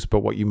from Zeus,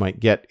 but what you might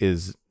get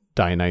is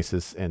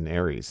Dionysus and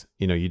Ares.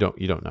 You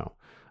don't know.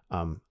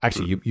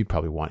 Actually, you'd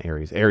probably want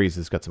Ares. Ares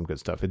has got some good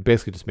stuff. It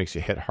basically just makes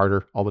you hit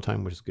harder all the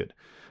time, which is good.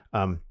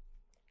 But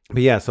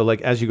yeah, so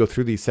like as you go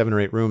through these 7 or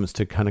 8 rooms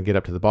to kind of get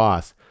up to the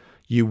boss,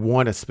 you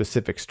want a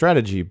specific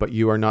strategy, but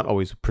you are not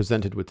always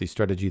presented with the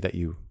strategy that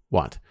you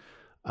want.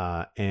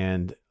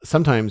 And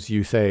sometimes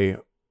you say,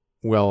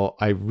 well,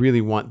 I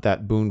really want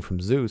that boon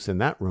from Zeus in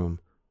that room,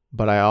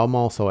 but I am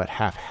also at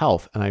half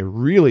health, and I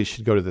really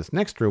should go to this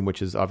next room,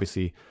 which is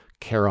obviously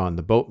Charon,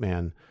 the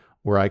boatman,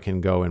 where I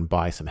can go and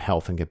buy some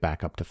health and get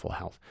back up to full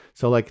health.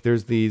 So like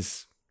there's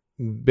these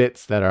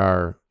bits that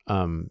are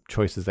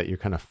choices that you're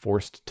kind of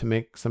forced to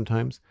make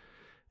sometimes.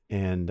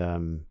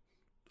 And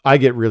I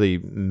get really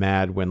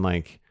mad when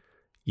like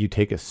you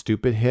take a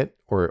stupid hit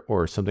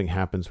or something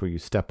happens where you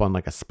step on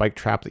like a spike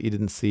trap that you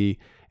didn't see,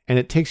 and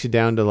it takes you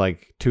down to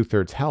like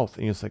 2/3 health,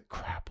 and you're just like,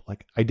 crap,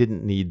 like I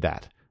didn't need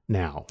that.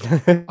 Now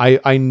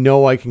I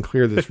know I can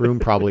clear this room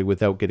probably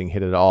without getting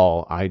hit at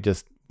all. I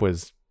just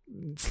was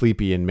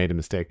sleepy and made a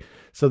mistake.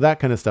 So that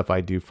kind of stuff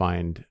I do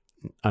find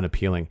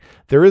unappealing.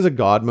 There is a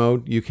God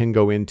mode. You can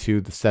go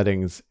into the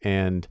settings,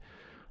 and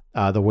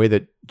the way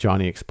that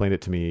Johnny explained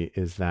it to me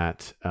is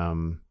that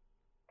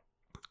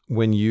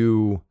when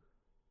you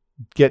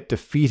get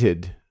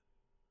defeated,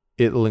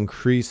 it'll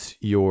increase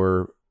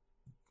your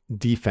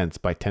defense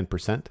by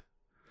 10%.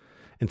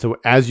 And so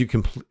as you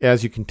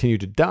continue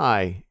to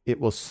die,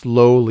 it will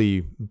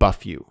slowly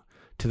buff you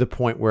to the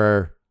point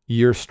where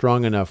you're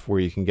strong enough where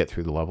you can get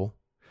through the level.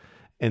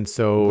 And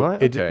so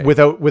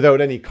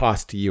without any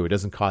cost to you, it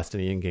doesn't cost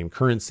any in-game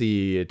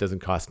currency. It doesn't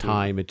cost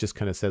time. It just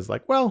kind of says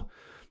like, well,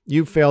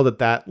 you failed at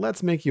that.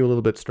 Let's make you a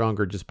little bit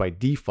stronger just by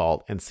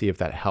default and see if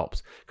that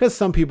helps. Because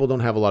some people don't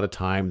have a lot of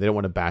time. They don't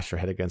want to bash their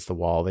head against the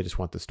wall. They just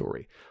want the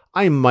story.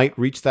 I might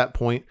reach that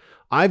point.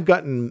 I've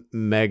gotten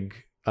Meg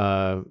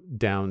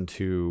down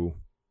to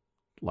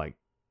like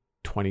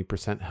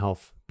 20%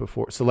 health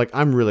before. So like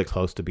I'm really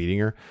close to beating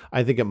her.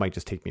 I think it might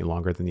just take me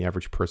longer than the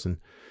average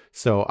person.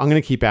 So I'm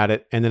going to keep at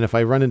it. And then if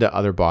I run into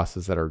other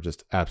bosses that are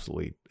just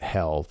absolutely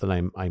hell,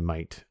 then I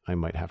might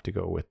have to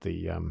go with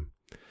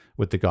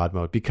the God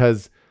mode,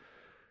 because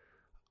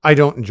I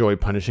don't enjoy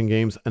punishing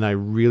games, and I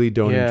really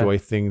don't enjoy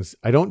things.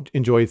 I don't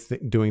enjoy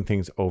doing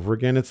things over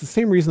again. It's the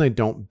same reason I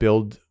don't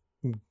build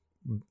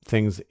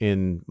things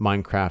in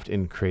Minecraft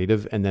in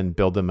creative and then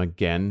build them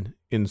again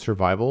in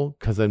survival,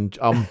 because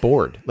I'm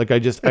bored. Like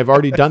I've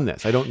already done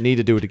this. I don't need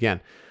to do it again,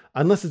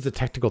 unless it's a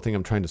technical thing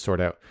I'm trying to sort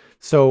out.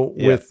 So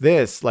with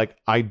this, like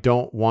I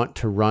don't want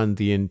to run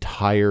the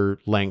entire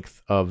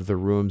length of the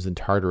rooms in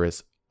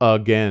Tartarus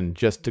again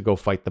just to go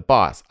fight the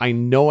boss. I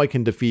know I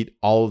can defeat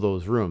all of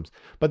those rooms,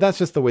 but that's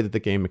just the way that the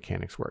game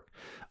mechanics work.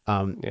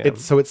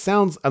 It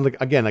sounds like,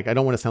 again, like I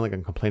don't want to sound like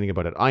I'm complaining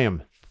about it. I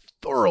am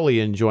thoroughly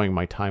enjoying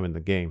my time in the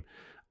game.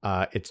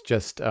 It's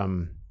just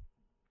a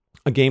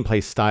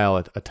gameplay style,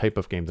 a type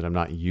of game that I'm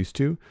not used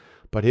to,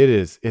 but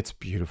it's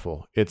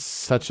beautiful. It's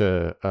such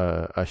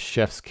a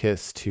chef's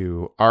kiss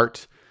to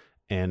art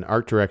and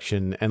art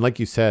direction, and like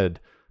you said,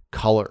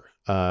 color.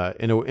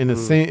 In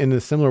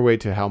a similar way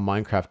to how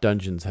Minecraft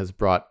Dungeons has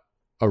brought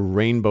a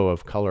rainbow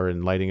of color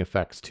and lighting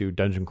effects to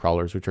dungeon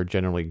crawlers, which are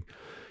generally,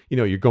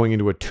 you're going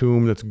into a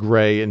tomb that's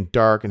gray and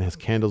dark and has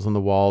candles on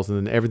the walls, and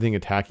then everything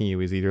attacking you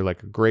is either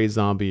like a gray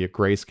zombie, a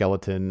gray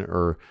skeleton,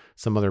 or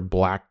some other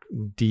black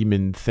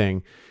demon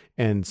thing.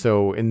 And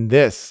so in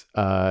this,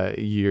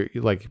 you're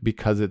like,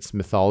 because it's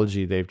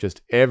mythology,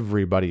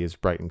 everybody is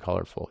bright and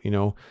colorful,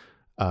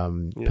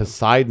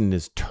 Poseidon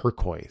is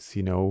turquoise,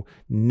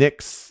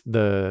 Nyx,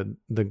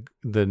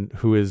 the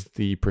who is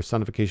the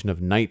personification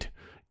of night,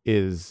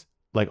 is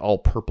like all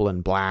purple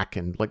and black,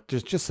 and like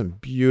just some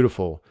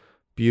beautiful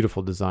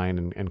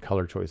design and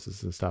color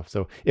choices and stuff.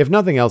 So if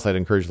nothing else, I'd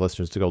encourage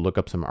listeners to go look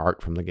up some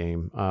art from the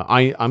game.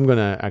 I'm going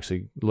to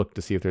actually look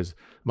to see if there's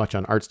much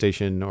on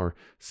ArtStation or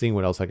seeing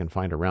what else I can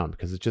find around,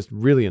 because it's just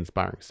really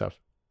inspiring stuff.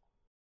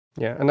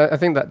 Yeah, and I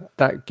think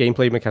that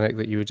gameplay mechanic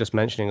that you were just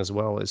mentioning as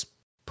well is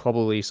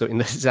probably something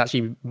that is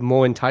actually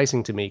more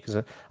enticing to me,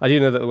 because I do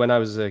know that when I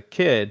was a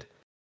kid,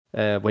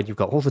 when you've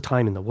got all the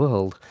time in the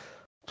world,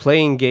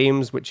 playing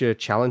games which are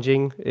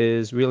challenging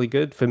is really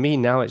good. For me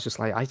now, it's just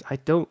like I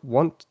don't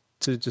want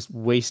to just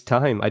waste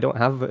time. I don't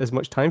have as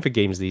much time for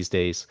games these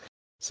days.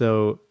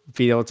 So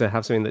being able to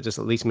have something that just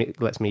at least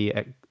lets me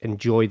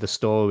enjoy the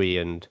story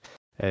and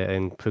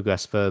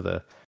progress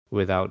further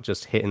without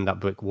just hitting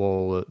that brick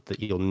wall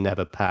that you'll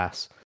never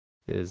pass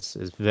is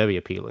very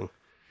appealing.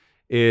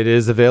 It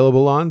is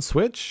available on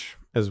Switch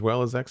as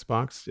well as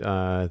Xbox.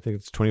 I think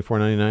it's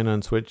 $24.99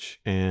 on Switch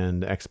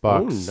and Xbox.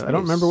 Oh, nice. I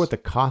don't remember what the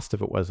cost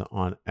of it was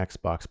on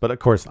Xbox, but of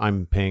course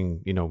I'm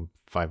paying,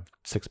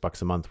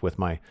 $5-6 a month with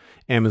my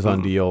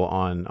Amazon deal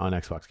on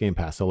Xbox Game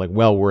Pass. So like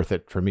well worth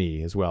it for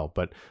me as well,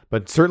 but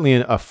certainly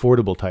an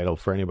affordable title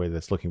for anybody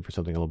that's looking for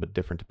something a little bit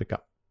different to pick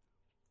up.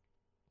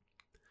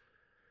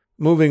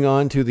 Moving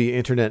on to the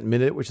Internet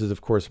Minute, which is,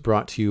 of course,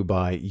 brought to you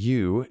by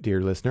you,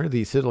 dear listener.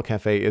 The Citadel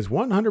Cafe is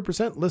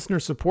 100% listener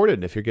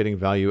supported. If you're getting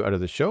value out of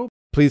the show,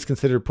 please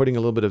consider putting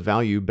a little bit of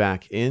value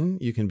back in.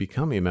 You can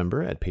become a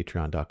member at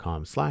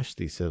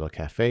patreon.com/the Citadel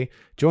Cafe.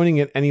 Joining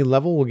at any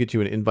level will get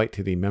you an invite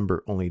to the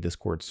member-only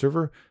Discord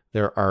server.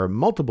 There are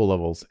multiple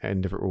levels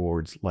and different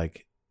rewards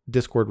like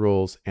Discord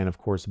roles and, of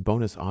course,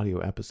 bonus audio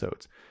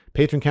episodes.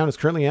 Patron count is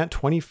currently at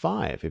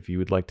 25. If you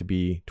would like to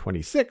be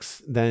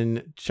 26,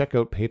 then check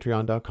out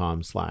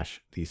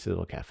patreon.com/the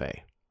Citadel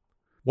Cafe.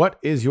 What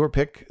is your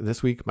pick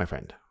this week, my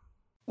friend?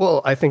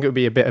 Well, I think it would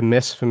be a bit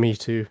amiss for me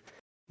to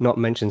not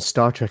mention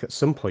Star Trek at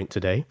some point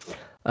today.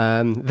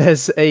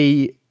 There's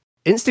a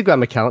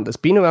Instagram account that's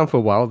been around for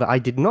a while that I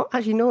did not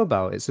actually know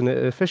about. It's an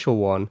official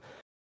one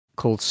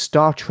called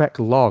Star Trek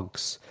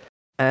Logs.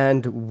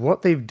 And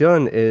what they've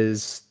done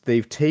is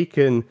they've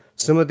taken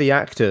some of the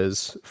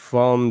actors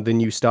from the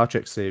new Star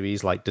Trek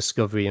series, like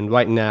Discovery, and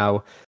right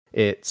now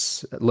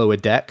it's Lower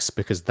Decks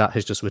because that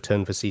has just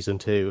returned for season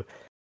 2.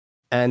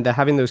 And they're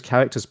having those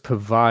characters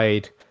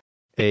provide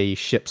a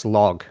ship's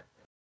log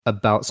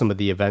about some of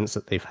the events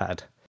that they've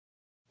had.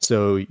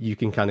 So you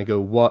can kind of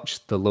go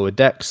watch the Lower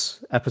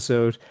Decks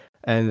episode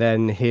and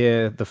then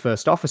hear the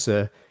first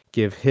officer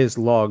give his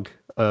log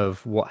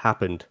of what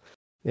happened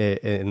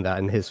in that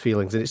and his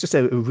feelings. And it's just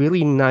a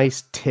really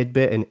nice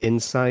tidbit and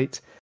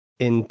insight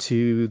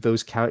into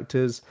those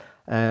characters.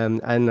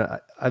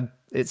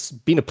 It's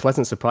been a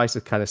pleasant surprise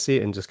to kind of see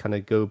it and just kind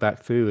of go back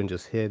through and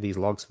just hear these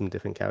logs from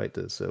different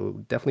characters. So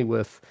definitely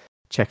worth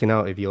checking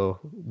out if you're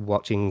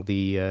watching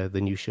the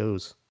new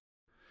shows.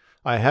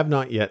 I have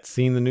not yet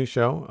seen the new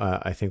show.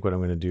 I think what I'm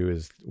going to do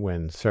is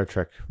when Star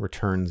Trek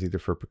returns, either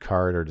for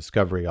Picard or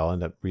Discovery, I'll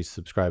end up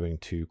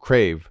resubscribing to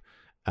Crave,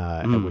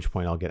 at which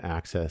point I'll get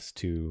access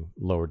to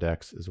Lower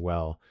Decks as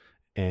well.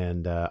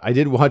 And I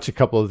did watch a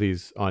couple of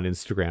these on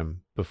Instagram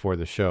before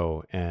the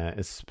show,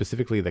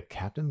 specifically the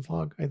Captain's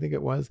Log, I think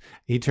it was.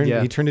 He turned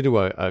into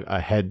a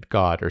head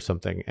god or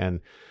something, and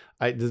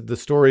the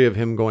story of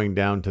him going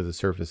down to the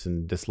surface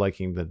and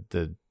disliking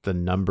the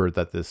number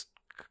that this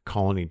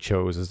colony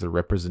chose as the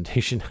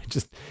representation.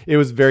 It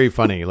was very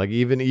funny. Like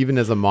even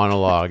as a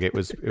monologue, it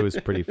was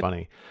pretty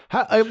funny.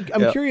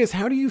 I'm curious,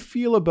 how do you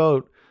feel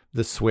about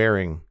the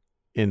swearing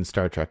in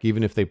Star Trek,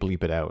 even if they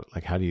bleep it out?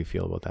 Like, how do you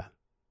feel about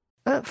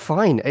that?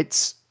 Fine.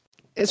 It's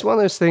one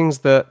of those things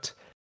that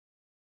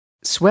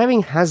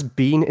swearing has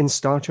been in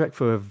Star Trek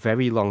for a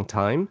very long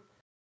time.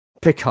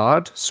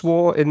 Picard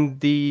swore in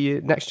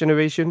the Next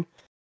Generation.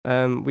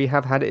 We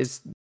have had it.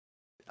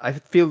 I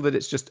feel that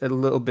it's just a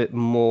little bit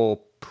more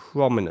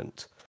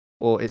prominent,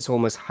 or it's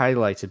almost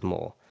highlighted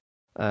more.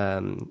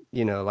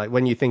 Like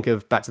when you think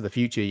of Back to the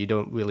Future, you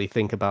don't really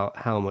think about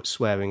how much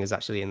swearing is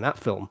actually in that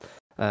film,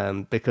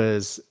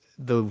 because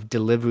the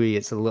delivery,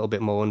 it's a little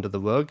bit more under the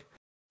rug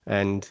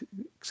and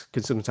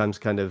can sometimes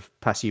kind of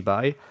pass you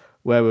by,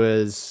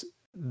 whereas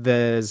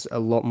there's a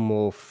lot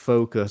more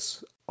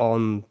focus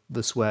on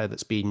the swear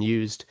that's being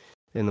used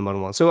in the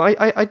modern one. So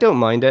I don't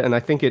mind it, and I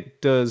think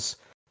it does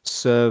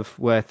serve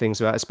where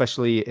things are at,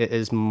 especially it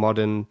is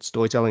modern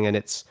storytelling, and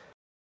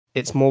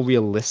it's more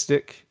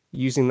realistic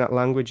using that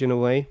language in a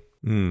way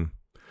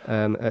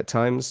at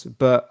times,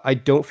 but I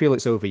don't feel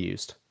it's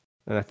overused,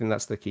 and I think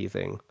that's the key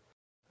thing.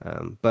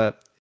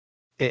 But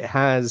it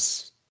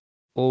has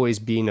always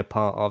been a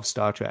part of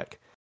Star Trek,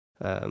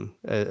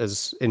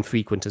 as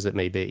infrequent as it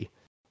may be.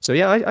 So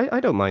yeah, I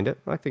don't mind it.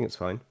 I think it's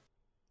fine.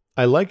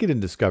 I like it in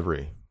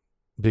Discovery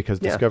because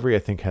Discovery, I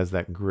think, has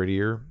that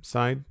grittier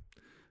side.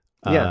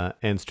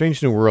 And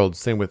Strange New Worlds,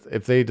 same with,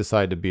 if they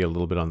decide to be a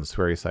little bit on the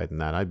sweary side than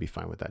that, I'd be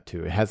fine with that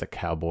too. It has a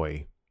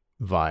cowboy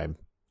vibe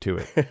to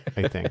it,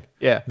 I think.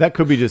 That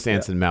could be just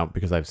Anson Mount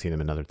because I've seen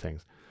him in other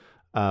things.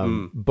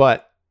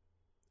 But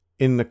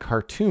in the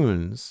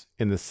cartoons,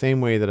 in the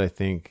same way that I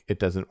think it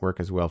doesn't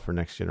work as well for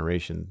Next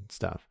Generation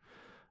stuff,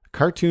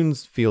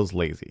 cartoons feels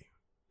lazy.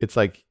 It's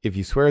like if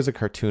you swear as a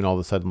cartoon, all of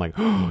a sudden, like,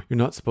 oh, you're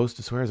not supposed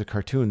to swear as a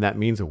cartoon. That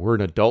means we're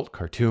an adult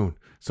cartoon,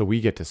 so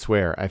we get to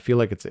swear. I feel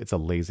like it's a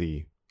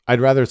lazy. I'd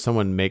rather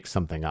someone make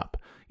something up,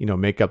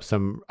 make up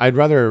some. I'd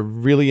rather a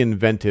really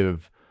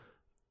inventive,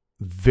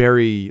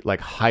 very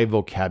like high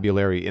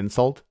vocabulary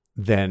insult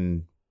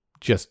than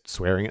just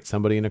swearing at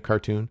somebody in a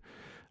cartoon.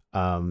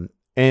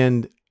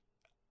 And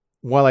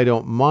while I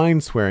don't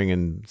mind swearing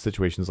in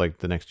situations like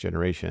The Next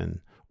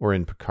Generation or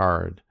in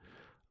Picard,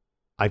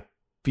 I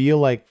feel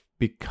like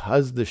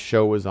because the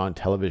show was on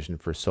television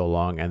for so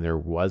long and there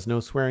was no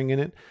swearing in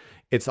it,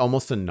 it's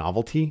almost a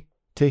novelty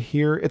to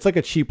hear. It's like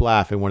a cheap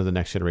laugh in one of the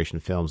Next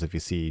Generation films if you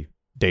see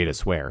Data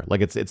swear.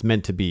 Like it's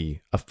meant to be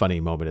a funny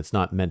moment. It's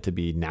not meant to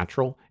be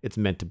natural. It's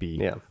meant to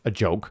be a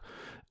joke.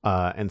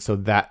 And so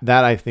that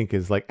I think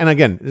is like, and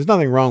again, there's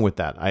nothing wrong with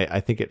that. I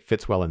think it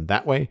fits well in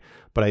that way,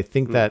 but I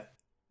think that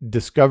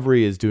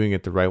Discovery is doing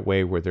it the right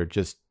way where they're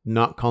just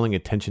not calling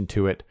attention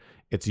to it.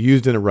 It's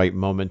used in a right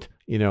moment,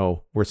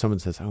 where someone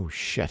says, oh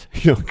shit,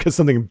 because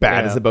something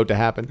bad is about to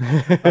happen.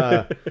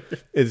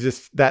 It's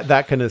just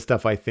that kind of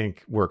stuff I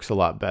think works a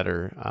lot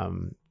better.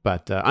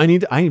 But I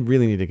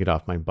really need to get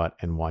off my butt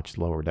and watch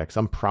Lower Decks.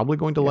 I'm probably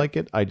going to like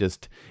it.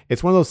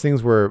 It's one of those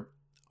things where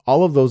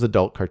all of those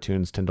adult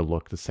cartoons tend to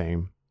look the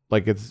same.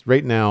 Like it's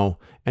right now,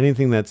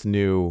 anything that's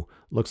new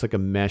looks like a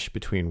mesh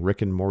between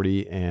Rick and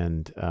Morty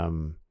and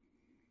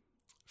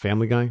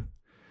Family Guy.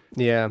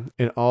 Yeah,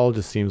 it all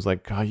just seems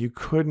like, God, you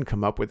couldn't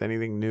come up with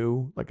anything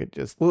new. Like it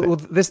just. Well,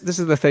 this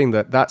is the thing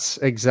that's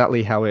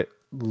exactly how it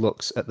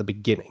looks at the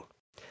beginning.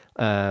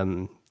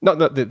 Not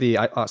that the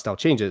art style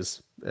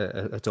changes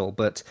at all,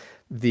 but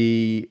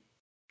the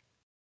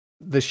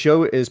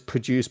show is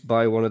produced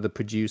by one of the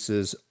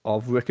producers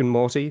of Rick and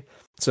Morty,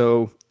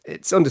 so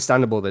it's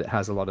understandable that it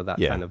has a lot of that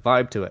kind of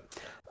vibe to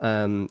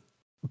it.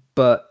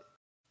 But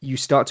you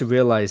start to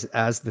realize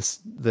as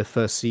the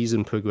first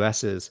season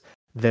progresses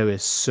there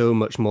is so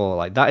much more.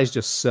 Like, that is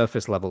just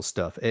surface level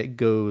stuff. It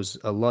goes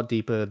a lot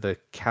deeper. The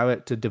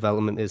character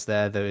development is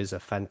there. There is a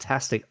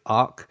fantastic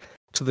arc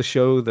to the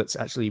show that's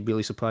actually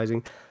really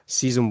surprising.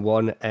 Season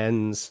 1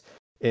 ends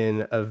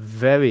in a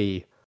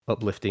very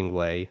uplifting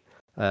way,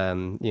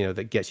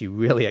 that gets you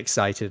really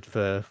excited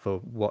for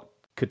what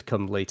could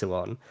come later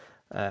on.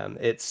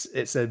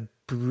 It's a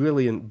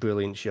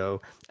brilliant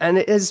show, and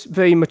it is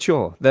very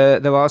mature.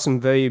 There are some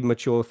very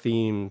mature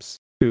themes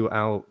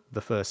throughout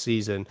the first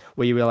season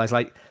where you realize,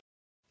 like,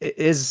 it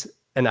is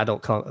an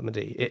adult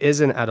comedy. It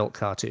is an adult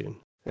cartoon,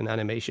 an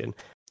animation.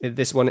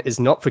 This one is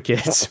not for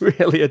kids,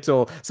 really, at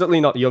all.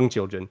 Certainly not young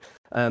children.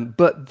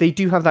 But they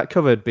do have that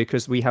covered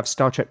because we have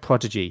Star Trek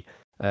Prodigy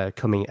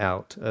coming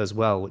out as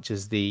well, which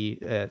is the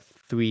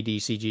 3D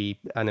CG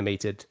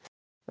animated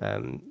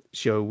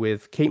show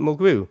with Kate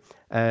Mulgrew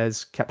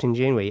as Captain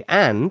Janeway.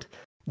 And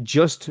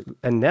just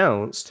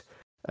announced,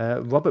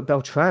 Robert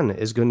Beltran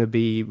is going to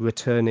be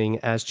returning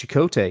as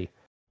Chakotay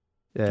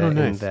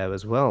in there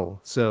as well.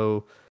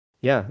 So,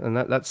 yeah, and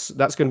that's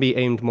going to be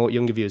aimed more at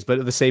younger viewers. But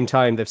at the same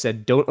time, they've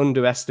said don't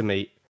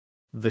underestimate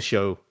the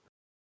show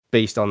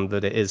based on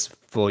that it is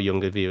for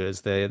younger viewers.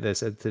 They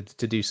said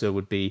to do so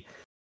would be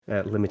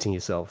limiting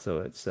yourself. So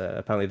it's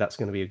apparently that's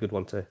going to be a good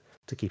one to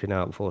keep an eye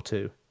out for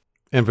too.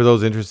 And for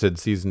those interested,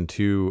 season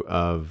 2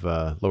 of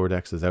Lower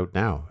Decks is out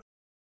now.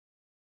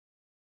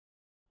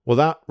 Well,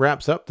 that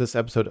wraps up this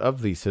episode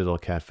of the Citadel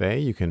Cafe.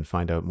 You can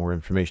find out more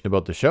information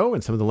about the show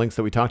and some of the links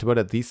that we talked about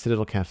at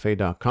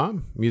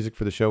thecitadelcafe.com. Music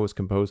for the show was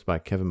composed by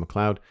Kevin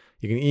MacLeod.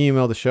 You can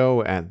email the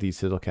show at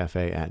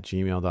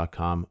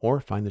thecitadelcafe@gmail.com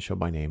or find the show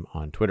by name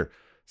on Twitter.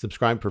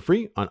 Subscribe for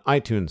free on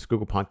iTunes,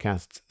 Google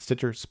Podcasts,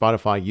 Stitcher,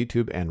 Spotify,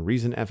 YouTube, and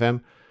Reason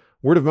FM.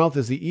 Word of mouth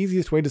is the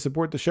easiest way to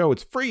support the show.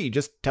 It's free.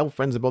 Just tell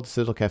friends about the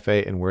Citadel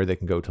Cafe and where they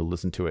can go to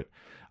listen to it.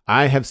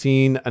 I have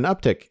seen an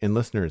uptick in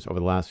listeners over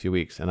the last few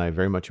weeks, and I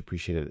very much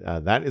appreciate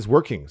it. That is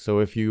working. So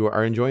if you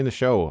are enjoying the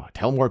show,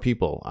 tell more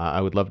people. I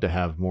would love to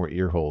have more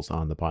ear holes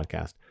on the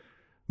podcast.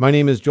 My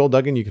name is Joel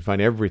Duggan. You can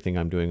find everything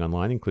I'm doing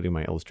online, including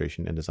my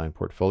illustration and design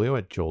portfolio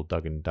at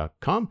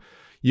joelduggan.com.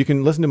 You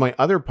can listen to my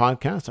other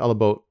podcast all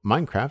about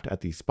Minecraft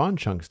at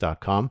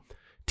thespawnchunks.com.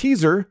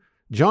 Teaser,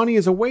 Johnny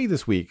is away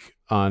this week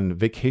on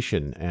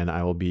vacation, and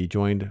I will be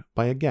joined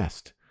by a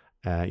guest.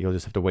 You'll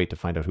just have to wait to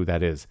find out who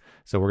that is.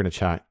 So we're going to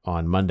chat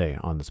on Monday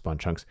on the Spawn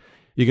Chunks.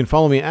 You can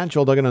follow me at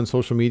Joel Duggan on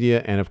social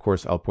media. And of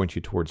course, I'll point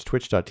you towards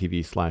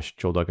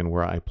twitch.tv/Joel Duggan,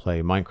 where I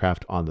play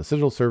Minecraft on the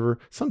Citadel server,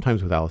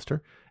 sometimes with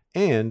Alastair.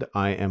 And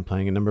I am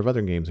playing a number of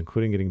other games,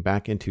 including getting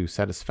back into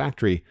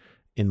Satisfactory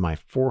in my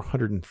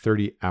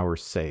 430-hour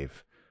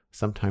save.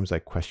 Sometimes I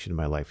question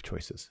my life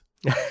choices.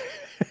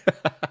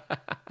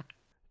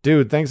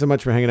 Dude, thanks so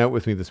much for hanging out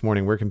with me this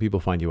morning. Where can people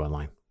find you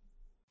online?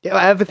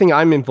 Yeah, everything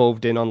I'm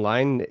involved in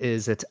online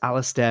is at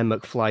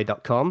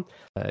alastairmcfly.com.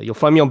 You'll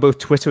find me on both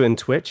Twitter and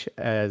Twitch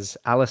as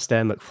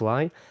Alastair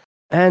McFly.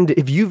 And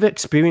if you've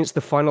experienced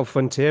the final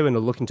frontier and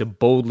are looking to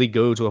boldly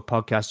go to a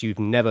podcast you've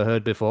never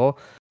heard before,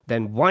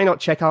 then why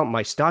not check out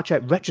my Star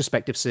Trek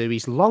retrospective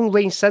series, Long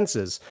Range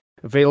Sensors,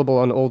 available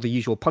on all the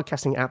usual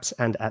podcasting apps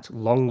and at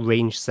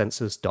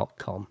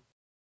longrangesensors.com.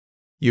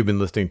 You've been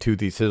listening to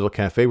the Citadel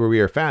Cafe, where we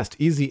are fast,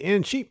 easy,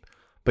 and cheap,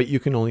 but you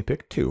can only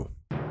pick 2.